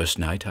that first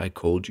night I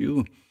called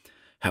you?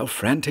 How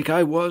frantic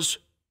I was?"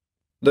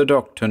 The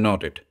doctor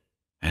nodded.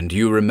 "And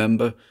you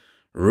remember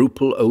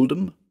Rupel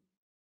Oldham?"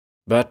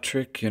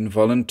 Patrick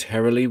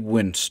involuntarily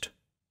winced.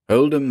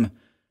 Oldham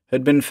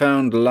had been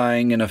found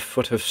lying in a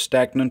foot of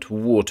stagnant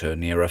water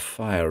near a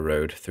fire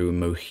road through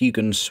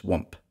Mohegan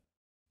Swamp.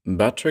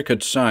 Patrick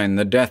had signed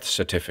the death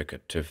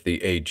certificate of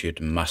the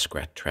aged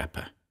muskrat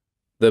trapper.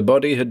 The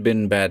body had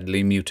been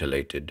badly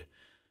mutilated,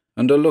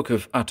 and a look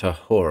of utter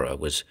horror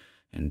was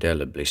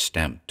indelibly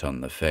stamped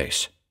on the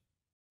face.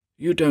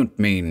 "You don't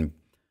mean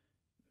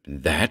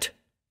that?"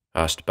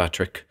 asked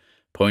Patrick,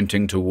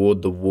 pointing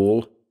toward the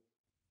wall.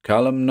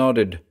 Callum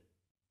nodded.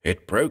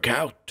 "It broke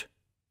out,"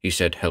 he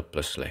said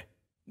helplessly.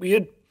 "We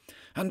had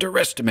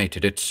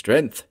underestimated its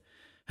strength,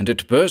 and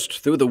it burst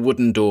through the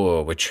wooden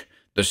door, which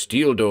the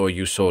steel door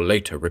you saw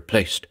later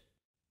replaced.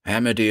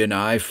 Amity and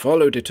I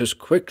followed it as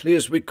quickly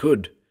as we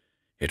could.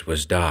 It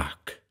was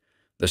dark.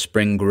 The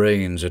spring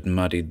rains had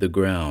muddied the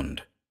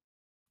ground."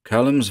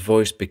 Callum's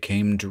voice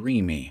became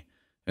dreamy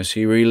as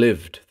he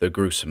relived the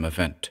gruesome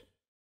event.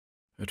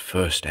 At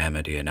first,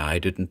 Amity and I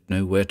didn't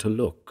know where to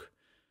look.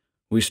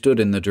 We stood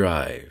in the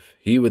drive,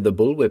 he with the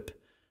bullwhip,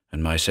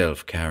 and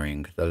myself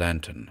carrying the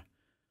lantern.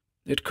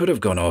 It could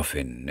have gone off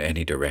in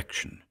any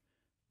direction.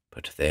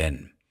 But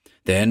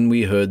then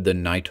we heard the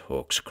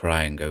nighthawks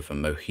crying over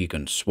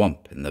Mohegan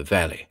Swamp in the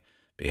valley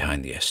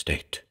behind the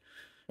estate.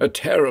 A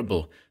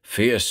terrible,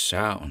 fierce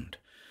sound.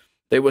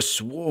 They were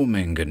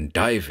swarming and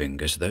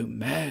diving as though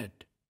mad.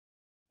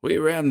 We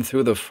ran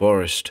through the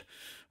forest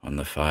on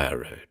the fire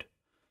road.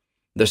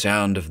 The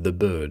sound of the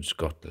birds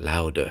got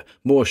louder,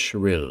 more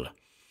shrill,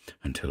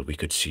 until we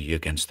could see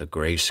against the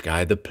grey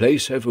sky the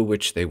place over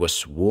which they were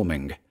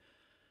swarming.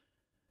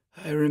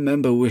 I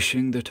remember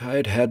wishing that I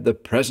had had the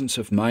presence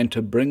of mind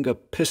to bring a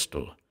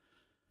pistol,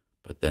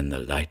 but then the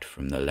light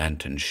from the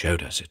lantern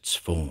showed us its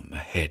form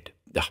ahead.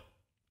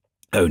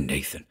 Oh,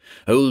 Nathan,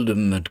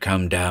 Oldham had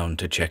come down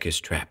to check his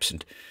traps,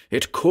 and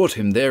it caught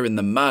him there in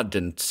the mud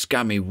and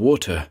scummy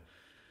water.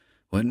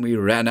 When we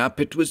ran up,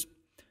 it was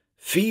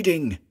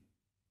feeding.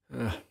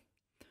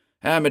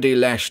 Amity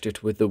lashed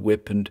it with the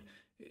whip, and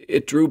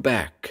it drew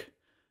back.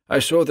 I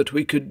saw that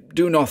we could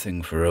do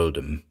nothing for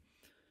Oldham.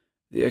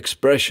 The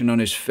expression on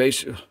his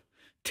face,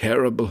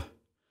 terrible.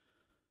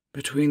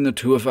 Between the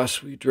two of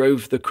us, we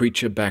drove the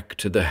creature back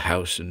to the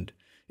house and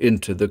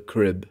into the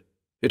crib.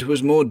 It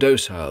was more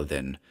docile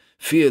then,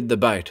 feared the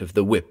bite of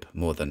the whip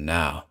more than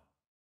now.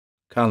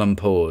 Callum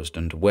paused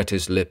and wet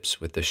his lips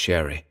with the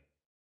sherry.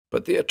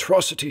 But the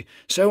atrocity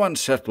so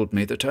unsettled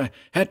me that I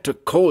had to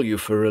call you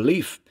for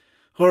relief,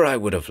 or I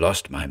would have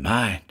lost my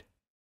mind.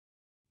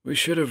 We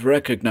should have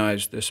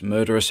recognized this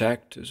murderous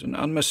act as an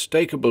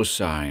unmistakable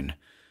sign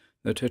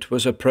that it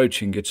was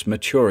approaching its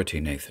maturity,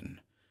 Nathan.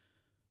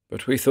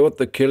 But we thought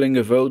the killing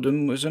of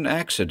Oldham was an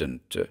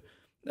accident,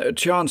 a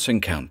chance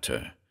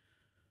encounter.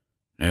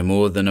 No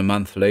more than a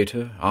month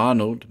later,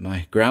 Arnold,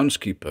 my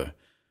groundskeeper,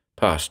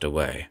 passed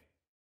away.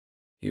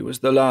 He was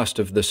the last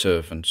of the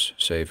servants,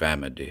 save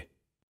Amity.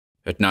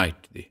 At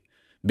night, the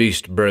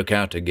beast broke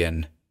out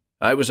again.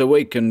 I was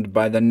awakened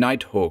by the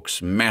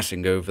nighthawks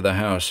massing over the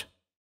house.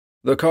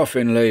 The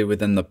coffin lay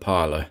within the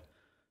parlour.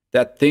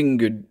 That thing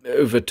had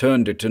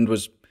overturned it and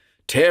was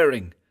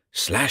tearing,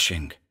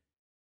 slashing.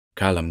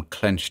 Callum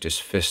clenched his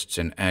fists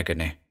in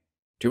agony.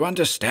 Do you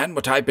understand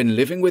what I've been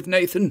living with,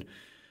 Nathan?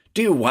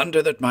 Do you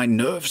wonder that my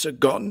nerves are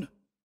gone?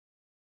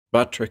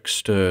 Buttrick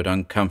stirred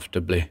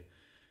uncomfortably.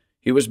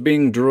 He was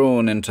being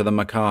drawn into the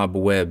macabre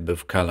web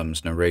of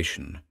Callum's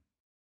narration.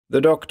 The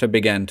doctor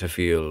began to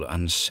feel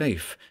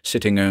unsafe,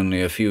 sitting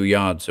only a few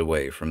yards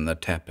away from the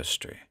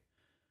tapestry.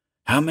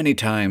 How many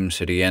times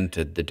had he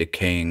entered the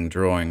decaying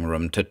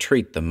drawing-room to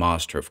treat the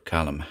master of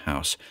Callum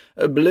House,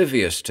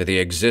 oblivious to the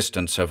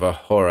existence of a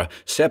horror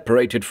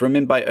separated from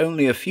him by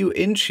only a few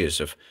inches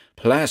of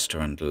plaster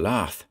and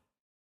lath?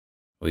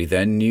 We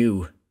then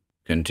knew,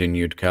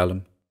 continued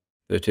Callum,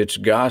 that its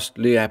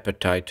ghastly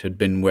appetite had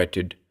been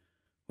whetted.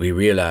 We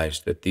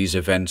realized that these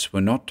events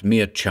were not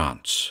mere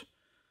chance.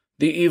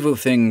 The evil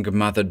thing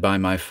mothered by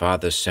my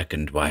father's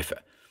second wife,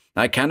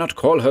 I cannot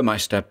call her my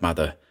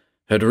stepmother,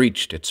 had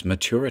reached its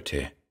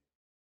maturity.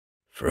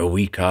 For a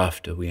week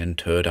after we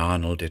interred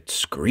Arnold, it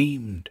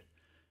screamed.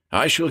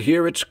 I shall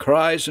hear its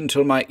cries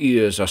until my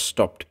ears are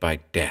stopped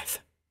by death.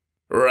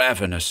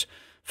 Ravenous,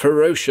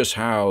 ferocious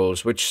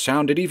howls which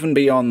sounded even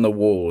beyond the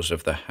walls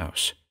of the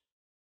house.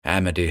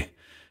 Amity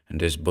and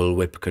his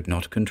bullwhip could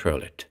not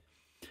control it,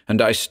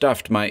 and I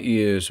stuffed my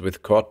ears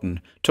with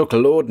cotton, took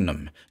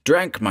laudanum,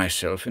 drank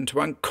myself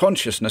into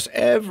unconsciousness.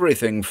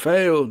 Everything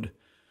failed.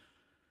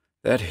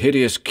 That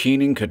hideous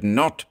keening could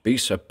not be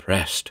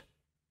suppressed.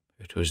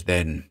 It was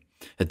then,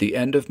 at the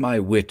end of my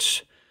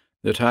wits,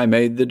 that I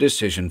made the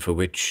decision for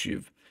which,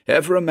 if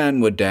ever a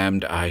man were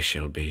damned, I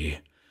shall be.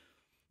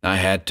 I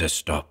had to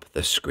stop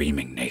the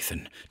screaming,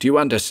 Nathan. Do you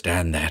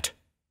understand that?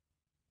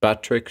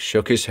 Buttrick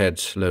shook his head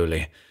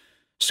slowly,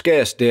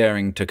 scarce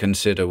daring to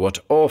consider what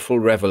awful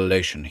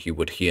revelation he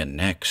would hear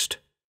next.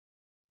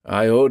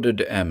 I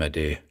ordered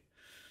Amity.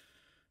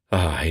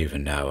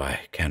 Even now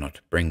I cannot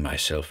bring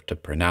myself to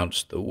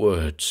pronounce the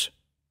words.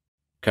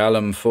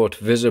 Callum fought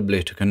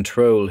visibly to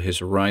control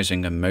his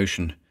rising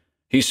emotion.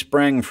 He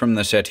sprang from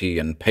the settee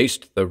and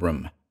paced the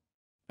room.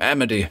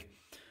 Amity,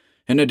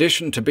 in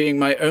addition to being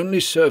my only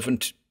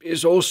servant,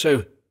 is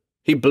also,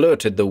 he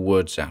blurted the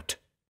words out,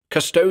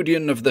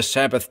 custodian of the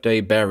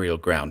Sabbath-day burial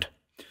ground.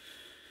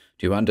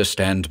 Do you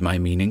understand my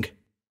meaning?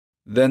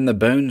 Then the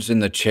bones in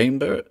the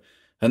chamber,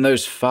 and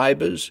those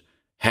fibres,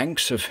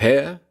 hanks of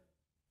hair?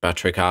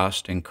 Buttrick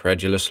asked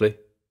incredulously.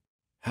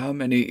 How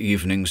many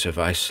evenings have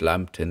I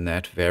slumped in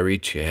that very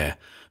chair,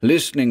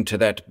 listening to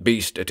that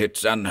beast at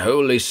its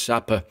unholy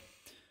supper?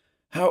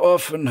 How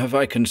often have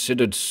I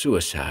considered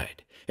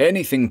suicide,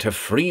 anything to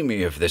free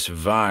me of this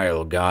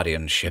vile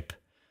guardianship?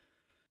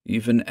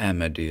 Even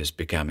Amity has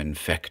become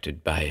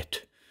infected by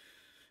it.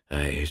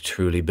 I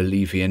truly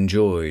believe he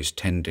enjoys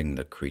tending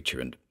the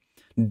creature and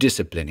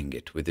disciplining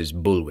it with his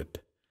bullwhip.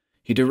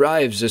 He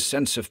derives a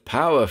sense of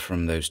power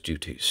from those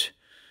duties.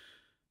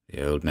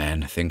 The old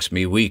man thinks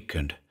me weak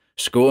and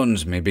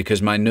scorns me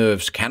because my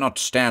nerves cannot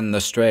stand the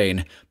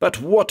strain.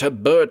 But what a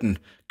burden!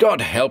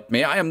 God help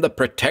me, I am the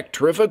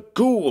protector of a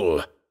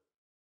ghoul!"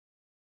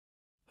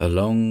 A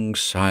long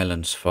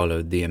silence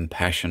followed the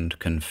impassioned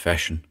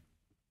confession.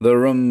 The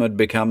room had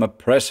become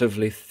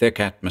oppressively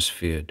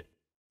thick-atmosphered.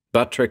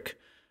 Buttrick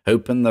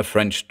opened the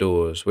French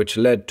doors, which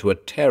led to a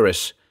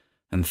terrace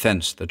and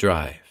thence the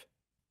drive.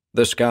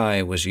 The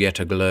sky was yet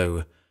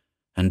aglow,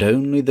 and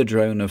only the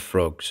drone of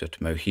frogs at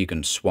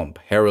Mohegan Swamp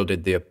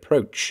heralded the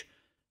approach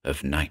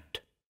of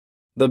night.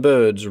 The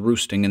birds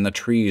roosting in the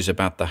trees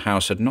about the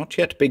house had not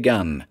yet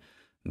begun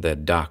their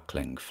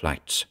darkling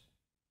flights.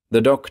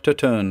 The doctor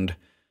turned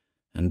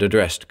and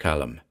addressed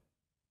Callum.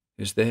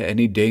 "Is there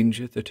any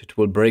danger that it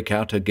will break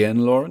out again,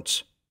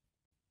 Lawrence?"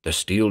 "The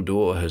steel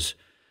door has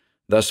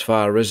thus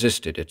far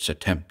resisted its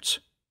attempts,"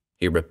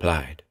 he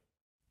replied.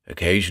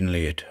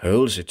 "Occasionally it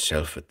hurls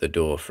itself at the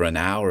door for an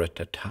hour at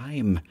a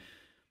time.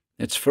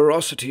 Its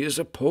ferocity is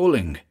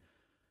appalling,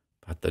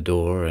 but the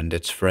door and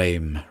its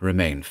frame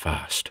remain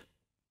fast."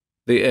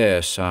 The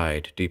heir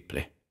sighed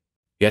deeply.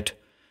 "Yet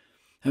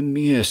a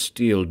mere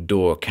steel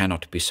door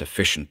cannot be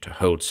sufficient to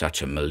hold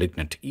such a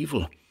malignant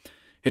evil.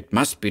 It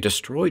must be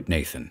destroyed,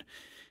 Nathan,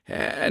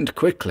 and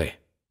quickly.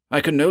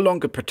 I can no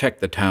longer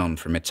protect the town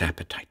from its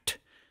appetite.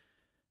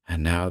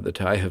 And now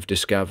that I have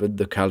discovered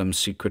the Callum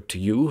secret to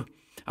you,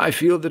 I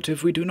feel that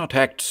if we do not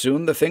act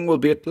soon, the thing will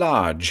be at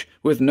large,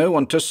 with no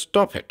one to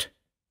stop it.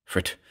 For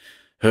it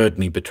heard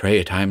me betray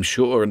it, I am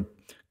sure, and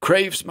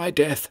craves my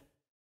death."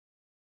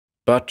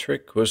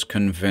 Buttrick was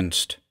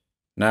convinced.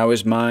 Now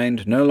his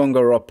mind no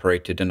longer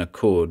operated in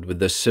accord with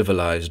the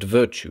civilized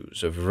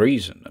virtues of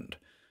reason and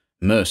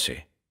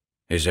mercy.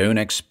 His own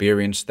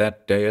experience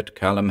that day at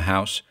Callum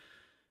House,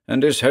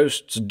 and his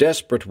host's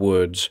desperate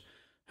words,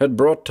 had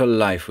brought to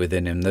life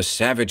within him the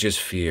savage's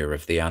fear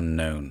of the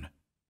unknown.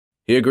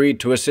 He agreed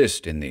to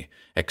assist in the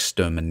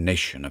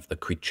extermination of the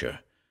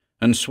creature,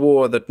 and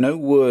swore that no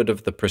word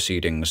of the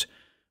proceedings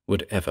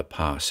would ever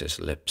pass his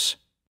lips.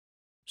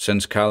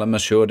 Since Callum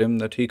assured him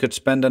that he could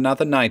spend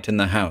another night in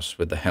the house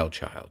with the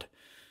Hell-Child,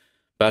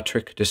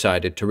 Buttrick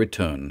decided to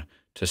return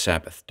to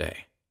Sabbath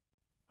day.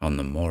 On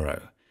the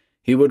morrow,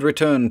 he would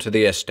return to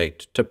the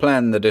estate to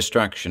plan the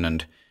destruction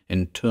and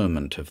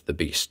interment of the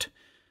beast,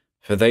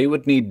 for they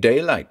would need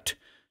daylight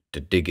to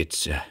dig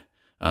its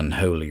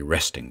unholy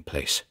resting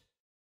place.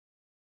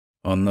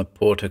 On the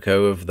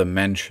portico of the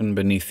mansion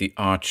beneath the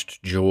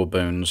arched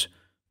jawbones,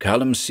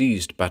 Callum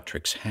seized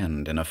Buttrick's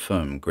hand in a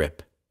firm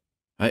grip.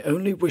 "I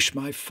only wish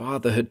my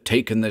father had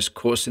taken this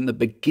course in the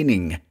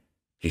beginning,"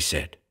 he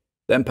said.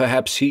 "Then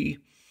perhaps he,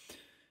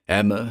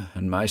 Emma,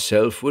 and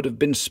myself would have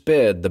been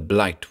spared the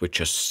blight which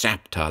has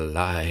sapped our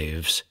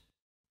lives."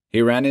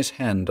 He ran his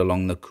hand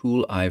along the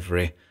cool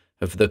ivory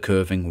of the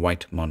curving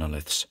white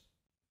monoliths.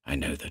 "I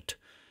know that,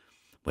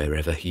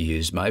 wherever he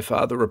is, my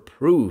father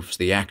approves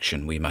the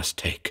action we must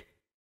take."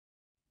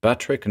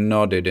 Buttrick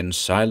nodded in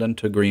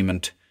silent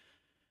agreement.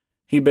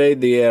 He bade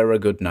the heir a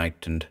good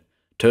night and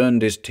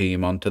turned his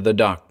team onto the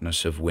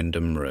darkness of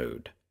Wyndham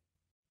Road.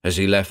 As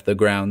he left the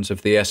grounds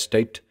of the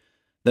estate,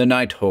 the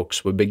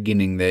nighthawks were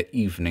beginning their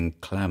evening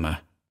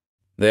clamour.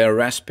 Their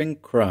rasping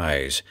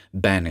cries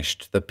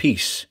banished the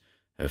peace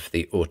of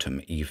the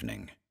autumn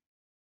evening.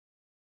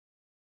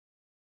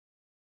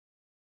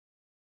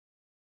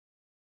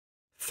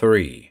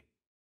 3.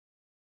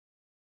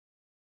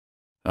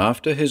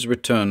 After his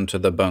return to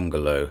the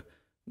bungalow,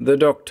 the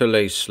doctor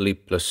lay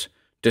sleepless,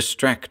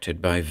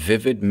 distracted by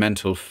vivid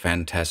mental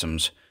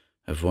phantasms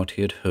of what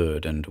he had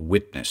heard and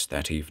witnessed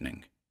that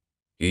evening.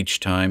 Each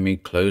time he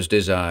closed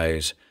his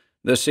eyes,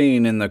 the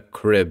scene in the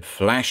crib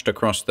flashed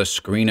across the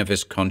screen of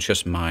his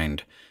conscious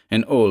mind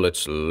in all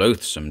its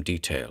loathsome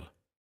detail.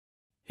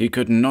 He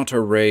could not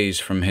erase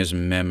from his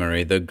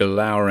memory the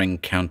glowering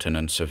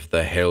countenance of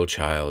the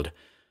Hell-Child,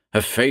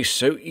 a face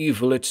so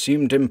evil it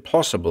seemed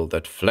impossible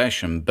that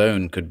flesh and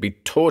bone could be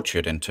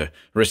tortured into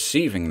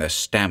receiving the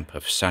stamp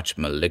of such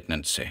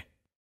malignancy.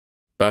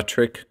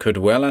 Buttrick could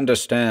well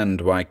understand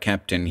why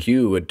Captain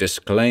Hugh had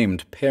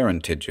disclaimed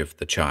parentage of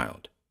the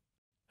child.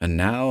 And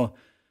now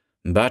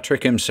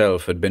Buttrick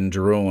himself had been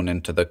drawn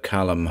into the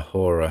Callum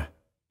horror.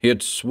 He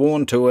had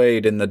sworn to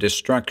aid in the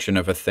destruction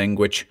of a thing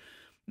which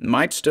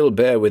might still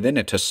bear within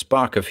it a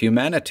spark of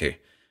humanity,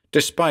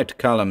 despite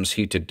Callum's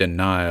heated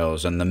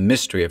denials and the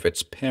mystery of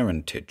its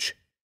parentage.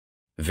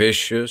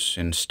 Vicious,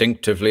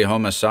 instinctively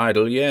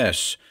homicidal,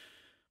 yes,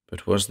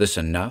 but was this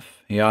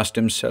enough, he asked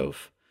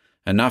himself,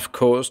 enough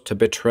cause to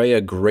betray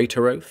a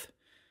greater oath,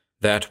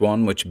 that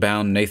one which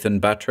bound Nathan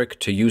Buttrick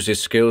to use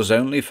his skills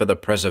only for the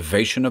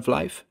preservation of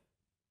life?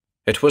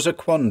 It was a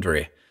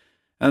quandary,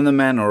 and the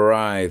man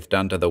writhed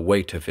under the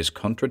weight of his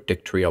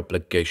contradictory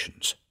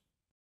obligations.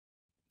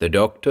 The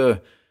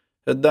doctor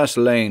had thus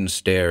lain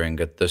staring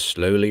at the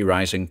slowly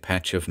rising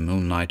patch of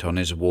moonlight on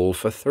his wall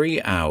for 3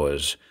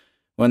 hours,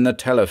 when the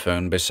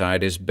telephone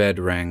beside his bed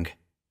rang.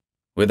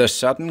 With a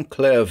sudden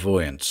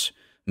clairvoyance,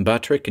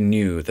 Buttrick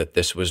knew that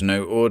this was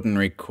no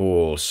ordinary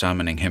call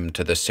summoning him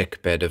to the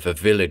sickbed of a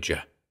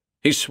villager.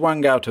 He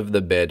swung out of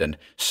the bed and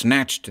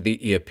snatched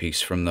the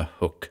earpiece from the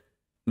hook.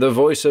 The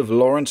voice of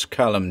Lawrence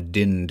Callum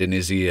dinned in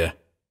his ear.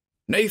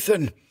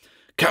 "Nathan,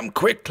 come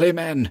quickly,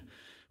 man.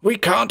 We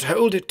can't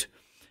hold it.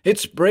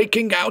 It's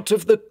breaking out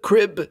of the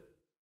crib."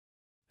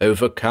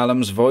 Over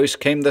Callum's voice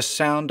came the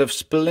sound of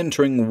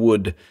splintering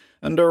wood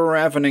and a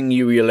ravening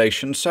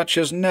ululation such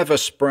as never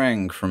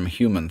sprang from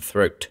human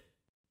throat.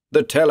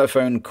 The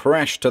telephone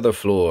crashed to the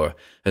floor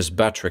as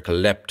Buttrick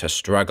leapt to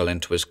struggle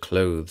into his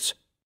clothes.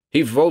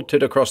 He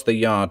vaulted across the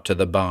yard to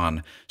the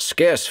barn,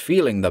 scarce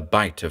feeling the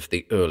bite of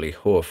the early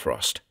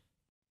hoarfrost.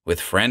 With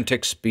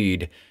frantic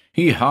speed,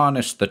 he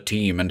harnessed the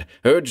team and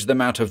urged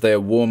them out of their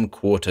warm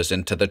quarters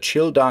into the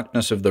chill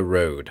darkness of the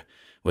road,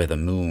 where the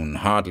moon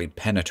hardly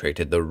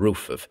penetrated the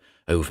roof of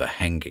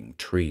overhanging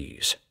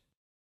trees.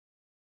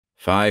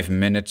 5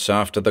 minutes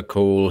after the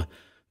call,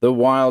 the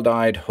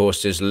wild-eyed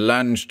horses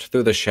lunged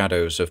through the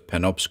shadows of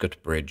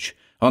Penobscot Bridge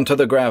onto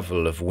the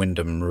gravel of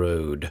Wyndham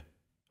Road.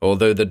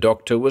 Although the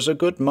doctor was a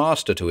good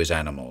master to his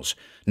animals,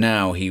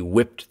 now he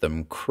whipped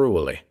them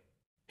cruelly.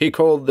 He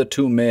called the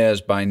 2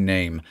 mares by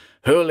name,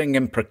 hurling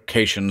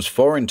imprecations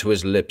foreign to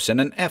his lips in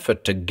an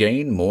effort to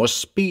gain more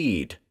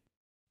speed.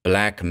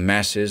 Black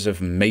masses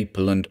of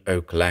maple and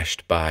oak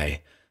lashed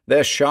by,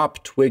 their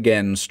sharp twig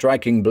ends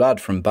striking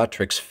blood from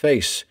Buttrick's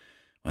face,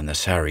 when the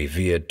surrey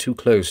veered too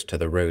close to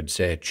the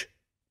road's edge.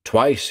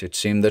 Twice it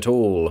seemed that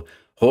all,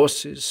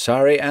 horses,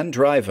 surrey, and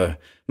driver,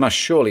 must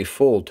surely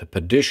fall to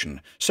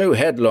perdition, so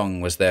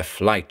headlong was their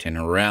flight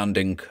in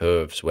rounding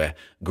curves where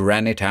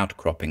granite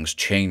outcroppings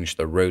changed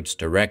the road's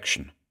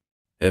direction.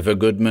 If a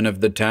goodman of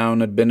the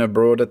town had been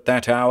abroad at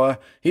that hour,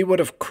 he would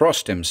have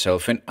crossed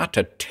himself in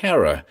utter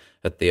terror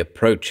at the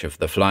approach of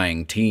the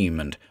flying team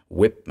and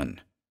whipman.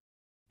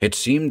 It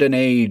seemed an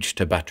age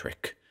to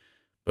Buttrick,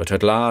 but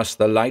at last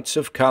the lights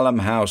of Callum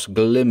House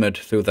glimmered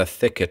through the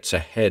thickets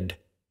ahead.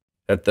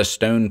 At the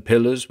stone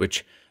pillars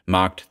which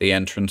marked the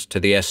entrance to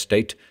the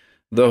estate,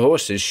 the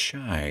horses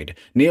shied,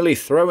 nearly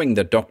throwing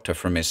the doctor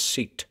from his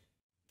seat.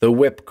 The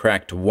whip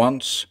cracked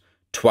once,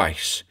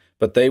 twice,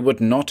 but they would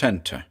not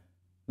enter.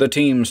 The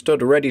team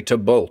stood ready to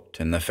bolt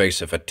in the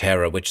face of a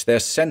terror which their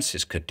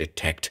senses could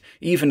detect,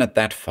 even at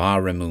that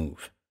far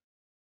remove.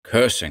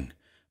 Cursing,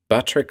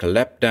 Buttrick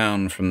leapt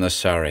down from the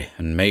surrey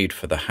and made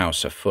for the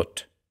house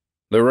afoot.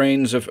 The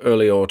rains of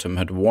early autumn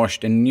had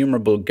washed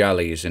innumerable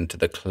gullies into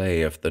the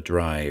clay of the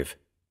drive.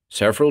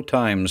 Several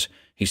times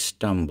he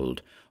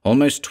stumbled,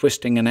 almost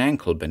twisting an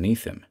ankle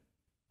beneath him.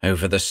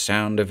 Over the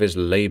sound of his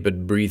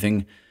laboured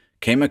breathing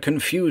came a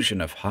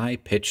confusion of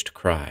high-pitched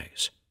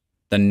cries.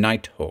 The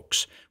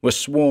nighthawks were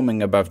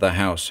swarming above the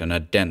house in a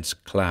dense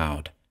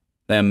cloud.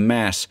 Their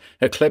mass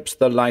eclipsed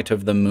the light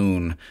of the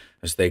moon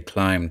as they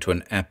climbed to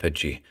an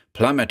apogee,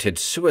 plummeted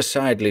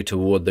suicidally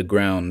toward the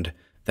ground,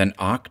 then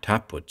arced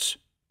upwards.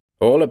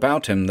 All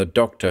about him the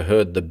doctor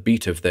heard the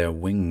beat of their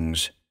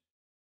wings.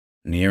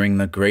 Nearing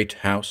the great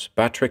house,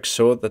 Buttrick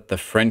saw that the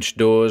French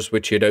doors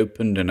which he had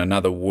opened in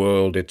another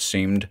world, it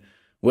seemed,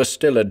 were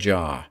still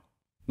ajar.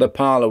 The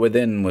parlour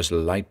within was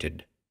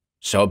lighted.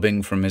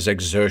 Sobbing from his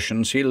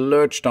exertions, he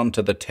lurched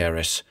onto the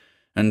terrace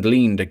and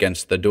leaned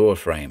against the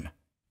door-frame.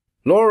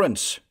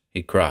 "Lawrence!"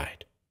 he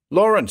cried.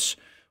 "Lawrence,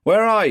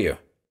 where are you?"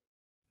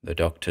 The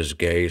doctor's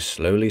gaze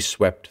slowly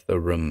swept the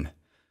room.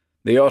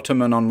 The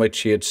ottoman on which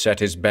he had set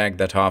his bag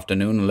that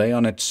afternoon lay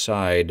on its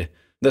side,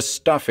 the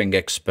stuffing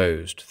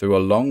exposed through a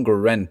long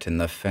rent in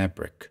the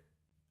fabric.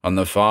 On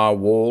the far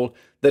wall,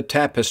 the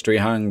tapestry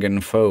hung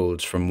in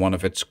folds from one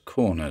of its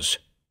corners.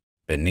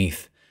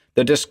 Beneath,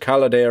 the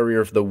discoloured area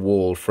of the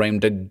wall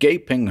framed a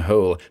gaping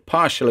hole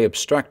partially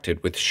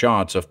obstructed with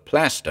shards of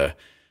plaster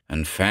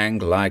and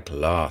fang-like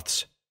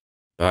laths.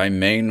 By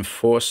main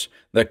force,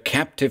 the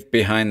captive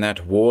behind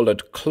that wall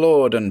had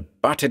clawed and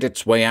butted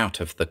its way out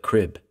of the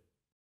crib.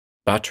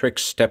 Buttrick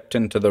stepped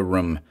into the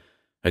room,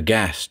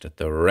 aghast at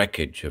the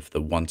wreckage of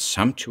the once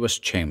sumptuous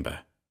chamber.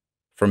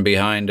 From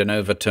behind an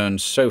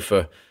overturned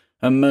sofa,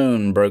 a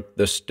moan broke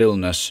the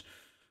stillness,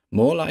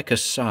 more like a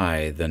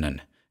sigh than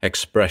an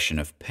expression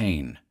of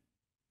pain.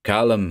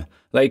 Callum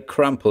lay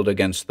crumpled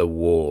against the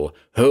wall,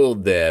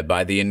 hurled there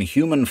by the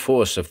inhuman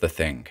force of the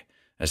thing,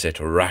 as it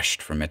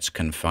rushed from its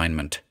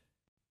confinement.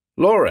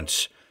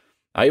 "Lawrence,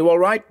 are you all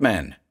right,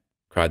 man?"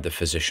 cried the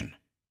physician.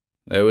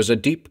 There was a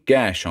deep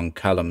gash on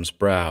Callum's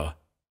brow.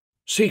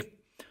 See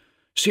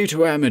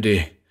to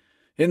Amity.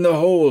 In the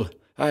hole.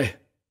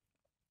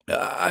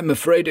 I'm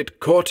afraid it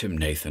caught him,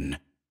 Nathan."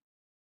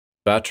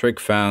 Buttrick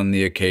found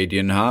the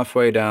Acadian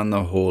halfway down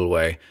the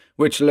hallway,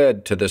 which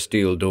led to the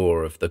steel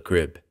door of the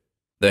crib.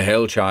 The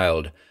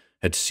hell-child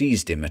had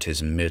seized him at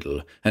his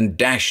middle and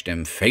dashed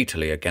him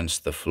fatally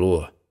against the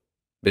floor.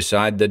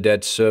 Beside the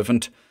dead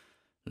servant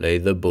lay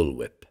the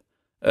bullwhip,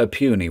 a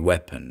puny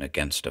weapon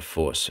against a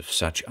force of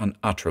such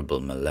unutterable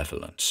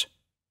malevolence.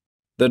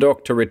 The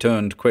doctor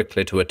returned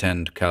quickly to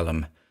attend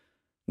Callum.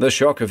 The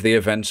shock of the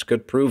events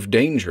could prove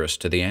dangerous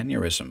to the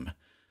aneurysm.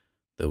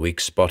 The weak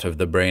spot of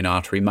the brain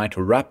artery might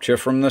rupture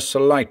from the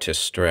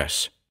slightest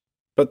stress,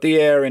 but the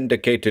air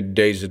indicated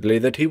dazedly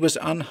that he was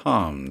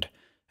unharmed,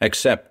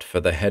 except for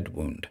the head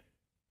wound.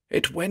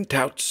 "It went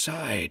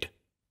outside,"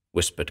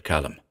 whispered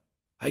Callum.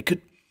 "I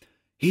could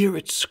hear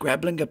it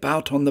scrabbling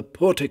about on the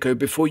portico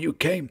before you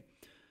came.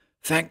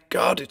 Thank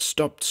God it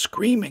stopped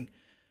screaming.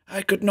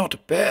 I could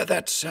not bear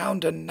that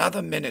sound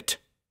another minute."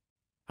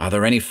 "Are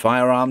there any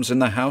firearms in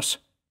the house?"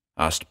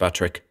 asked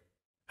Buttrick.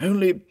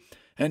 "Only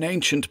an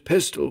ancient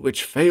pistol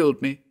which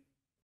failed me."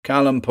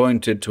 Callum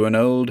pointed to an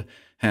old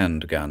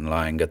handgun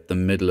lying at the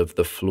middle of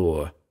the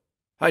floor.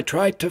 "I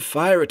tried to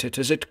fire at it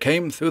as it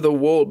came through the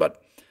wall,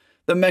 but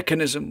the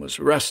mechanism was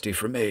rusty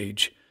from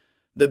age.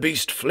 The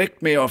beast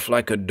flicked me off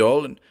like a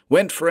doll and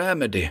went for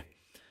Amity,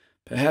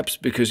 perhaps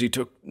because he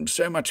took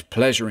so much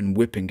pleasure in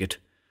whipping it.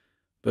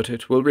 But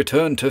it will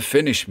return to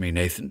finish me,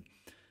 Nathan,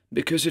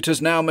 because it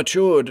has now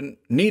matured and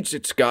needs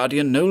its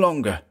guardian no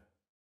longer."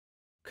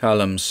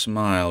 Callum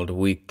smiled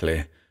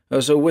weakly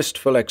as a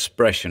wistful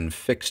expression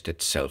fixed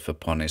itself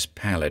upon his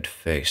pallid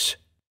face.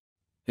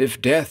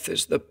 "If death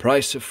is the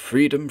price of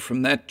freedom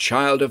from that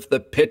child of the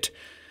pit,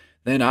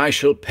 then I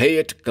shall pay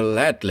it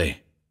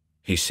gladly,"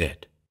 he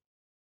said.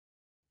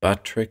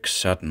 Buttrick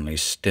suddenly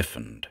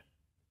stiffened.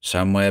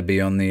 Somewhere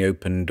beyond the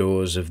open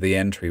doors of the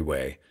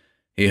entryway,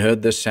 he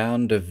heard the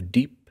sound of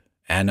deep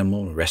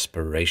animal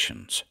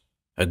respirations.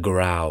 A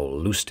growl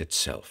loosed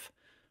itself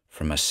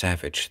from a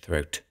savage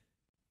throat.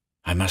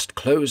 "I must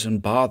close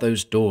and bar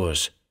those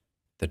doors,"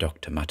 the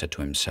doctor muttered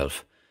to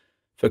himself,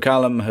 for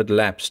Callum had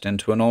lapsed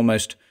into an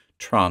almost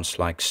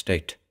trance-like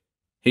state.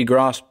 He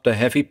grasped a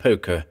heavy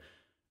poker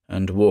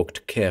and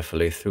walked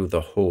carefully through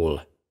the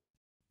hall.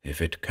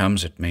 "If it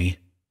comes at me,"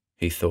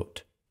 he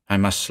thought, "I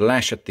must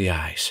slash at the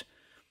eyes.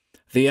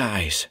 The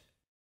eyes."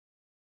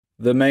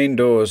 The main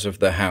doors of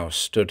the house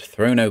stood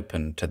thrown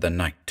open to the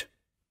night.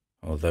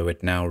 Although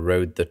it now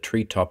rode the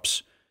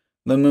tree-tops,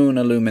 the moon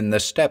illumined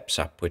the steps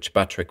up which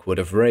Buttrick would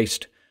have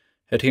raced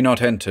had he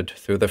not entered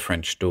through the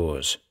French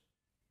doors.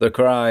 The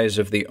cries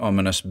of the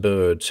ominous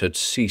birds had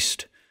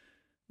ceased.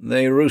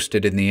 They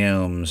roosted in the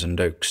elms and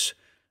oaks,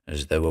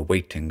 as though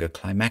awaiting a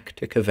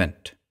climactic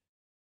event.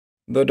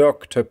 The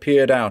doctor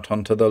peered out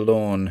onto the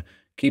lawn,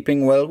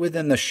 keeping well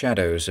within the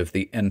shadows of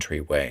the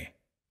entryway.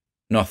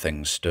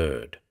 Nothing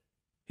stirred.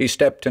 He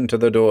stepped into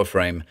the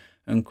doorframe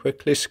and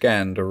quickly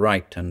scanned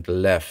right and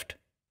left.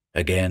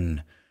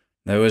 Again,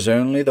 there was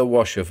only the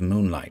wash of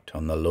moonlight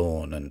on the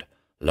lawn and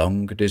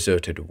long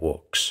deserted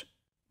walks.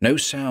 No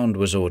sound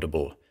was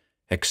audible,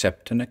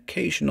 except an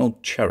occasional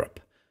chirrup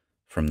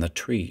from the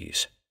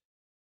trees.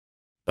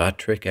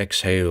 Buttrick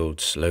exhaled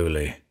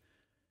slowly.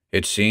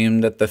 It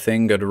seemed that the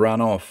thing had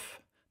run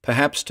off,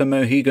 perhaps to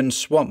Mohegan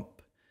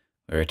Swamp,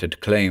 where it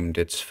had claimed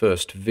its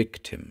first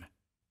victim.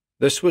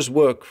 This was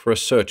work for a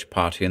search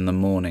party in the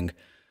morning,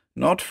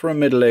 not for a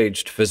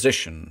middle-aged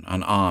physician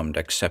unarmed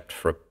except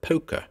for a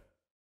poker.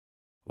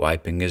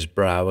 Wiping his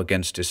brow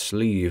against his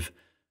sleeve,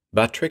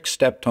 Buttrick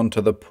stepped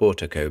onto the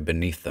portico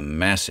beneath the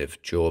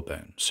massive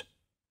jawbones.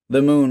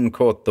 The moon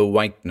caught the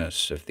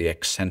whiteness of the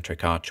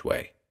eccentric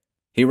archway.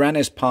 He ran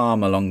his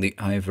palm along the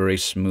ivory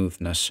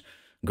smoothness,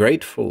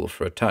 grateful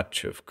for a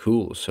touch of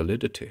cool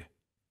solidity.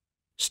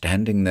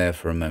 Standing there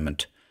for a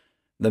moment,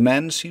 the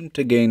man seemed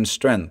to gain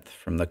strength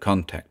from the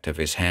contact of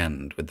his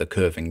hand with the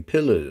curving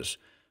pillars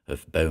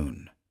of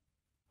bone.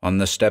 On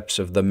the steps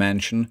of the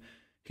mansion,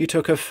 he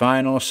took a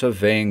final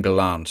surveying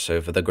glance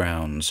over the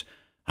grounds,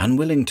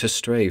 unwilling to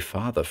stray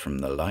farther from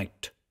the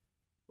light.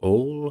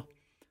 All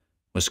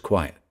was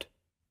quiet.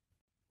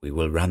 "We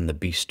will run the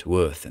beast to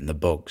earth in the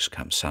bogs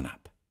come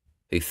sun-up,"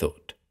 he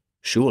thought.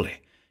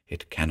 "Surely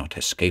it cannot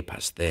escape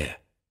us there."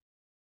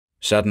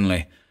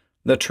 Suddenly,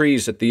 the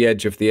trees at the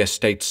edge of the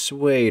estate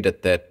swayed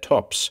at their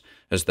tops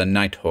as the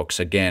nighthawks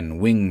again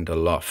winged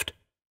aloft.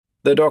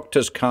 The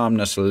doctor's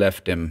calmness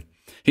left him.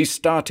 He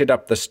started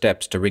up the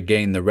steps to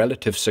regain the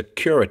relative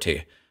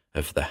security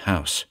of the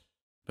house.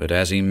 But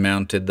as he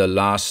mounted the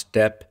last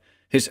step,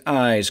 his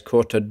eyes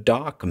caught a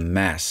dark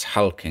mass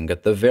hulking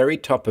at the very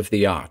top of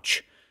the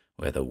arch,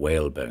 where the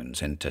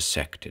whalebones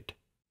intersected.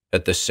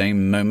 At the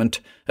same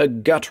moment, a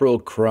guttural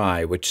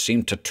cry which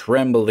seemed to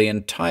tremble the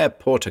entire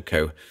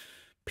portico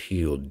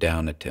pealed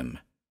down at him.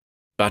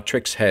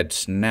 Buttrick's head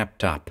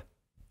snapped up.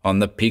 On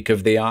the peak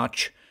of the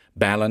arch,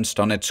 balanced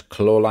on its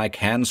claw-like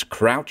hands,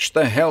 crouched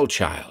the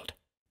Hell-Child.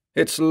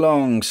 Its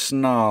long,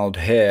 snarled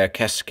hair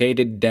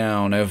cascaded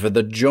down over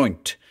the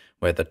joint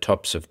where the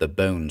tops of the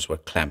bones were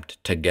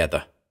clamped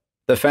together.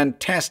 The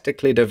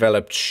fantastically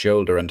developed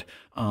shoulder and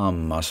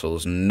arm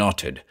muscles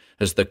knotted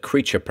as the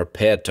creature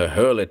prepared to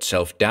hurl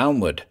itself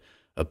downward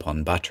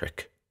upon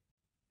Buttrick.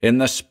 In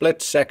the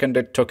split second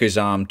it took his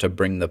arm to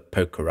bring the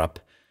poker up,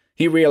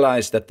 he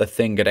realized that the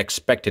thing had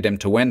expected him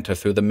to enter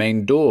through the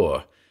main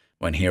door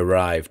when he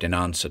arrived in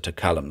answer to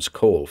Callum's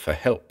call for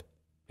help.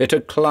 It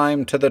had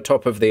climbed to the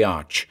top of the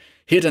arch,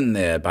 hidden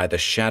there by the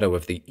shadow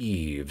of the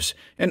eaves,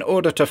 in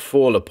order to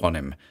fall upon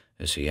him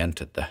as he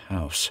entered the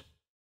house.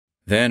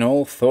 Then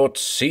all thought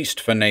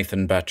ceased for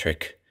Nathan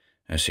Buttrick,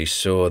 as he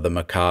saw the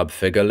macabre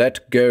figure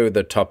let go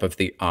the top of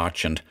the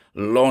arch and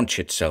launch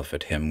itself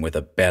at him with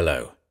a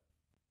bellow.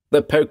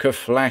 The poker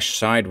flashed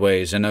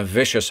sideways in a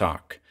vicious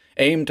arc,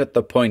 aimed at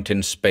the point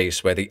in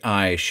space where the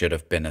eye should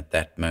have been at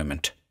that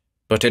moment.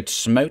 But it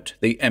smote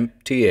the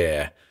empty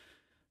air.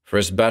 For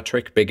as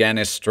Buttrick began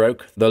his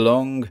stroke, the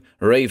long,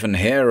 raven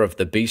hair of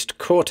the beast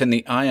caught in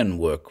the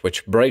ironwork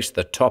which braced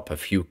the top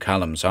of Hugh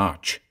Callum's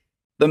arch.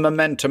 The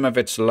momentum of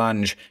its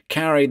lunge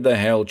carried the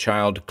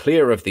hell-child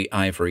clear of the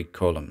ivory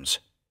columns.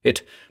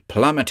 It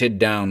plummeted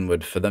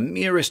downward for the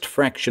merest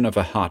fraction of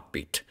a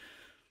heartbeat.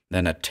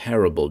 Then a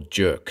terrible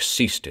jerk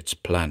ceased its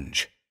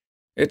plunge.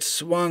 It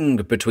swung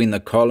between the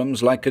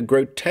columns like a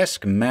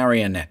grotesque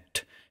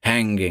marionette,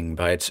 hanging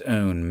by its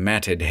own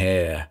matted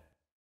hair.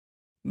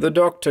 The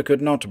doctor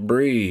could not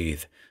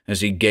breathe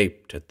as he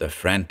gaped at the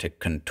frantic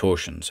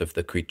contortions of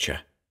the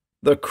creature.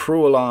 The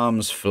cruel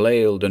arms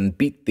flailed and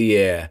beat the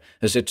air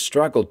as it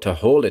struggled to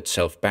haul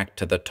itself back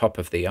to the top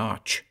of the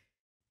arch.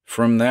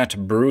 From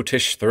that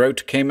brutish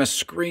throat came a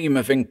scream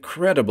of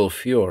incredible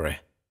fury.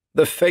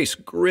 The face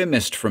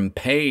grimaced from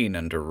pain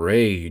and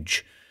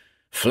rage.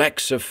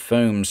 Flecks of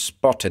foam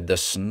spotted the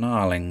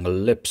snarling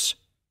lips.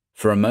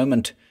 For a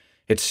moment,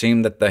 it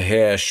seemed that the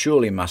hair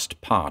surely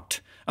must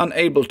part,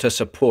 unable to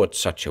support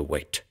such a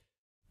weight.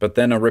 But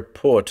then a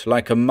report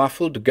like a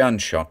muffled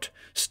gunshot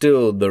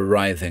stilled the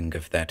writhing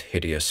of that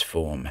hideous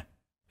form.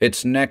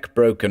 Its neck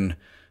broken,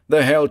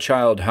 the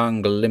hell-child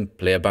hung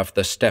limply above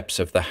the steps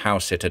of the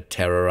house it had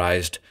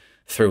terrorized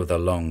through the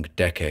long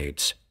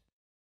decades.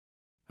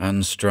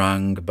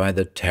 Unstrung by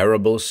the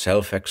terrible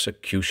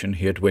self-execution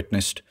he had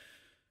witnessed,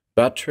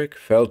 Buttrick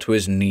fell to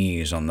his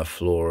knees on the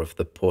floor of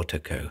the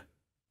portico.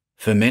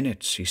 For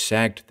minutes he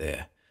sagged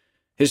there,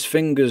 his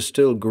fingers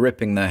still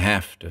gripping the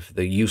haft of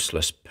the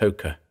useless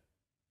poker.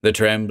 The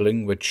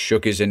trembling, which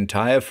shook his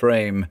entire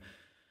frame,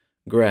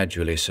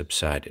 gradually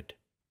subsided.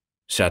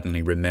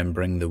 Suddenly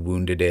remembering the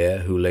wounded heir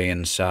who lay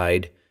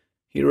inside,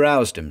 he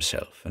roused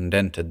himself and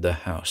entered the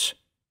house.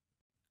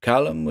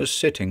 Callum was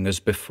sitting as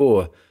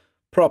before,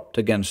 propped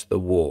against the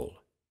wall.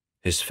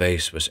 His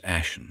face was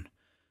ashen,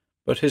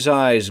 but his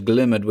eyes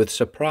glimmered with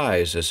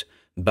surprise as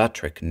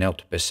Buttrick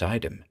knelt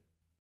beside him.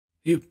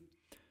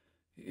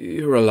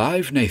 You're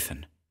alive,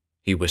 Nathan,"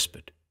 he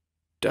whispered.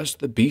 "Does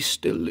the beast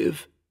still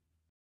live?"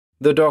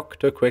 The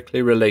doctor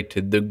quickly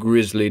related the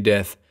grisly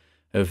death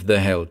of the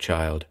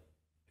hell-child.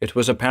 It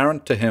was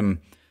apparent to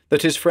him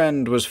that his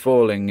friend was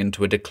falling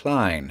into a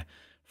decline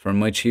from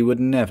which he would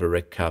never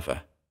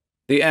recover.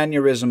 The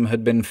aneurysm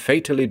had been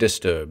fatally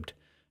disturbed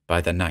by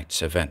the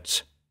night's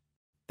events.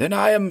 "Then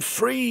I am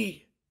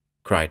free!"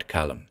 cried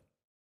Callum.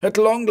 "At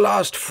long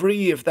last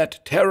free of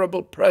that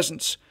terrible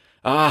presence.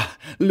 Ah,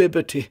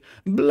 liberty!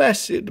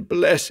 Blessed,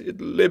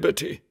 blessed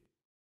liberty!"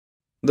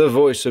 The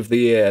voice of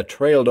the air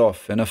trailed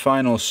off in a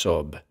final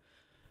sob.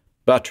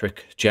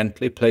 Buttrick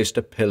gently placed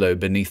a pillow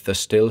beneath the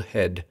still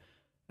head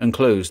and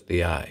closed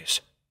the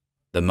eyes.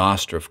 The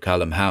master of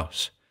Callum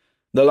House,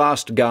 the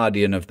last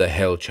guardian of the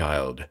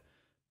hell-child,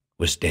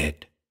 was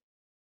dead.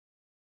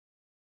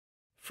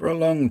 For a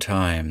long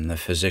time the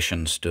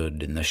physician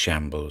stood in the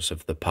shambles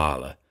of the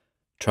parlour,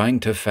 trying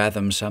to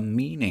fathom some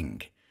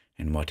meaning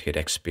in what he had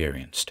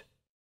experienced.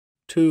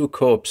 2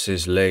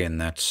 corpses lay in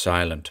that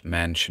silent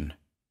mansion.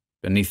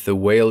 Beneath the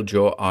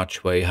whale-jaw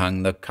archway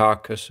hung the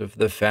carcass of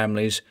the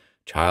family's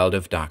child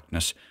of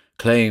darkness,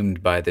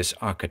 claimed by this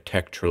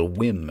architectural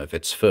whim of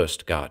its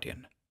first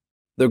guardian.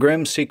 The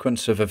grim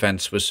sequence of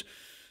events was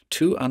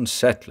too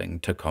unsettling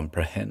to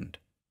comprehend.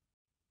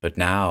 But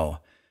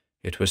now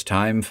it was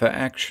time for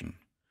action.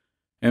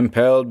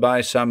 Impelled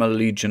by some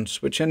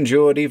allegiance which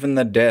endured even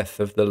the death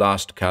of the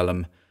last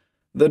Callum,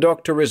 the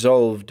doctor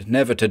resolved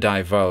never to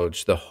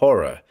divulge the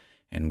horror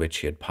in which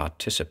he had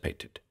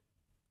participated.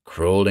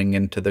 Crawling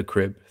into the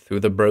crib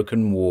through the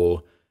broken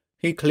wall,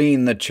 he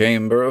cleaned the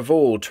chamber of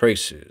all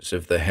traces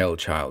of the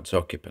hell-child's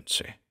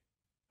occupancy.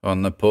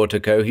 On the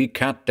portico he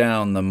cut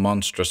down the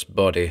monstrous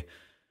body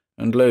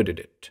and loaded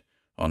it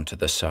onto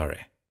the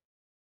surrey.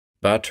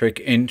 Buttrick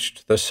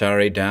inched the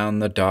surrey down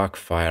the dark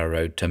fire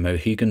road to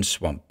Mohegan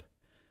Swamp.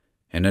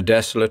 In a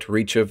desolate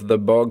reach of the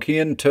bog he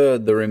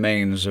interred the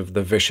remains of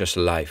the vicious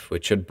life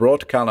which had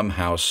brought Callum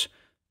House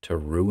to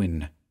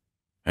ruin.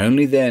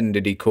 Only then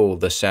did he call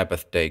the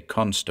Sabbath-day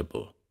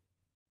constable.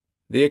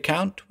 The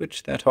account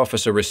which that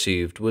officer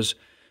received was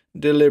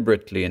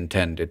deliberately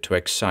intended to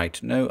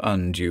excite no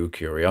undue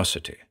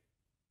curiosity.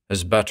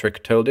 As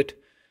Buttrick told it,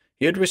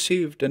 he had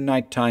received a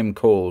night-time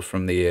call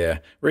from the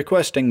heir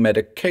requesting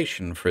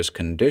medication for his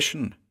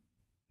condition.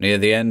 Near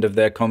the end of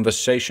their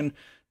conversation,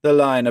 the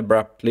line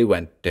abruptly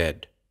went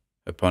dead.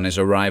 Upon his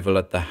arrival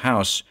at the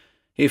house,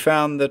 he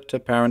found that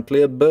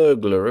apparently a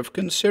burglar of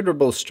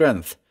considerable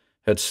strength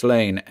had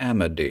slain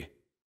Amity.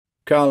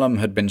 Callum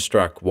had been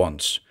struck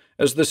once,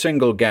 as the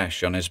single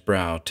gash on his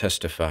brow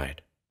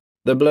testified.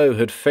 The blow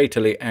had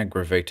fatally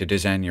aggravated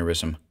his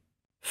aneurysm.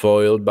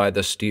 Foiled by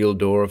the steel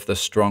door of the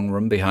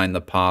strong-room behind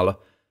the parlour,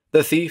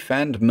 the thief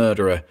and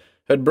murderer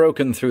had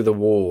broken through the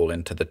wall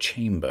into the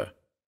chamber.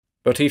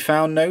 But he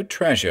found no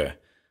treasure,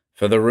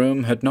 for the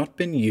room had not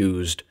been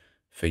used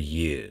for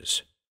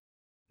years.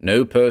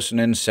 No person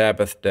in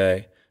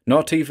Sabbath-day,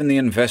 not even the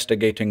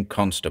investigating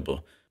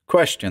constable,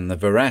 questioned the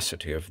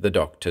veracity of the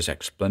doctor's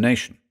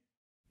explanation.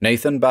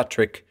 Nathan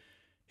Buttrick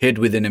hid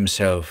within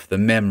himself the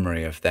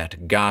memory of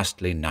that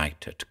ghastly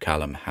night at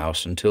Callum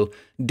House until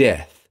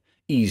death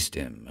eased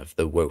him of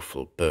the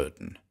woeful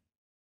burden.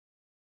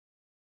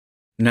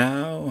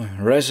 Now,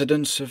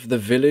 residents of the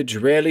village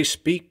rarely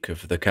speak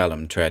of the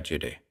Callum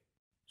tragedy.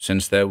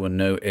 Since there were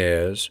no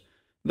heirs,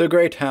 the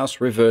great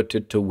house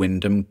reverted to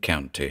Windham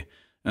County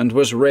and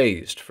was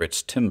razed for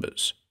its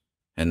timbers.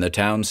 In the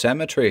town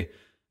cemetery,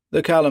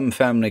 the Callum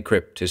family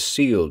crypt is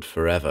sealed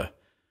forever,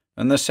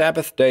 and the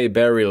Sabbath-day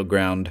burial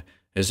ground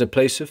is a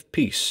place of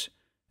peace,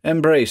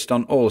 embraced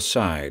on all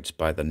sides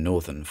by the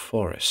northern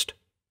forest.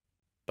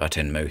 But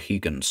in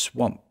Mohegan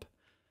Swamp,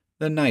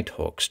 the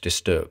nighthawks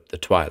disturb the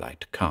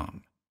twilight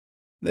calm.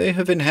 They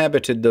have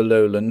inhabited the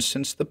lowlands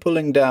since the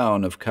pulling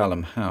down of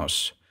Callum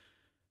House.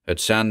 At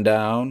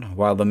sundown,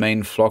 while the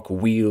main flock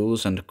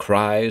wheels and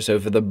cries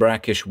over the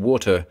brackish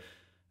water,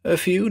 a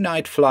few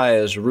night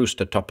flyers roost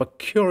atop a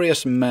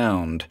curious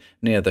mound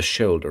near the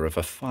shoulder of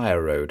a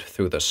fire road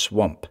through the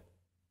swamp.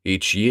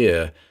 Each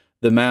year,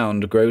 the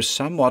mound grows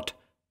somewhat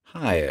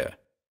higher.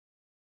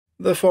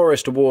 The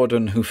forest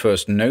warden who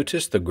first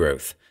noticed the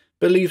growth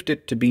believed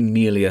it to be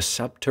merely a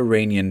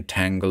subterranean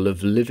tangle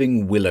of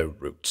living willow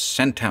roots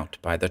sent out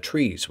by the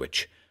trees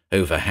which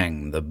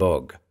overhang the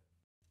bog.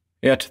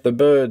 Yet the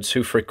birds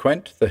who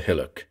frequent the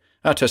hillock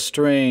utter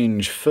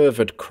strange,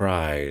 fervid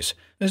cries,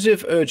 as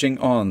if urging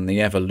on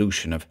the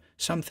evolution of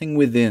something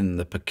within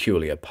the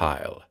peculiar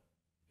pile.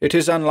 It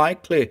is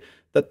unlikely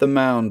that the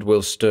mound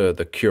will stir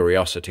the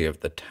curiosity of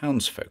the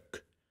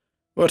townsfolk.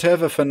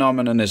 Whatever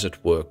phenomenon is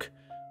at work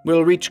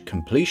will reach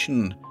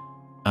completion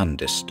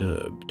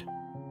undisturbed.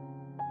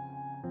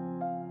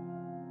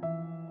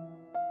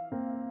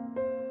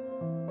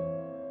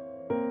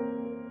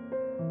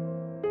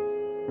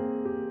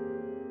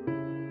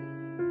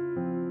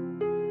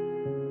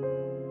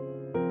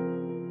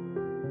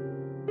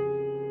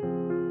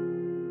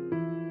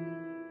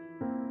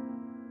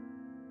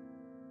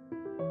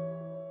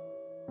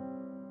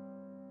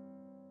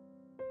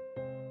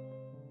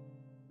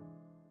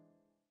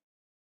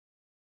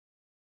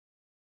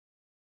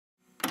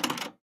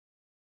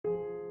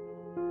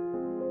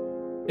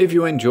 If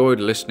you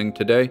enjoyed listening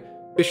today,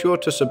 be sure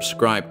to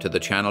subscribe to the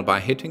channel by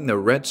hitting the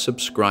red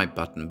subscribe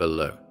button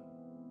below.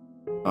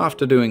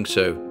 After doing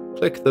so,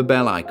 click the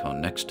bell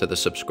icon next to the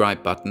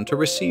subscribe button to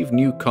receive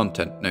new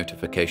content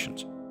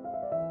notifications.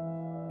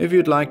 If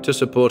you'd like to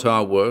support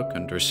our work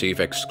and receive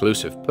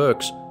exclusive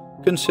perks,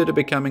 consider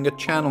becoming a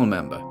channel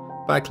member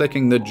by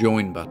clicking the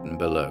join button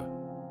below.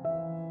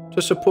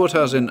 To support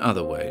us in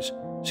other ways,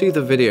 see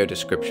the video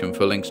description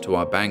for links to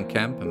our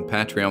Bandcamp and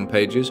Patreon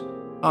pages,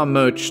 our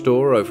merch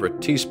store over at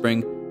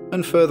Teespring,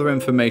 and further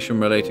information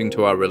relating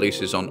to our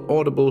releases on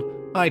Audible,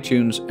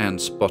 iTunes, and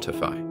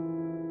Spotify.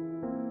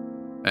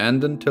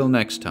 And until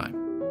next time,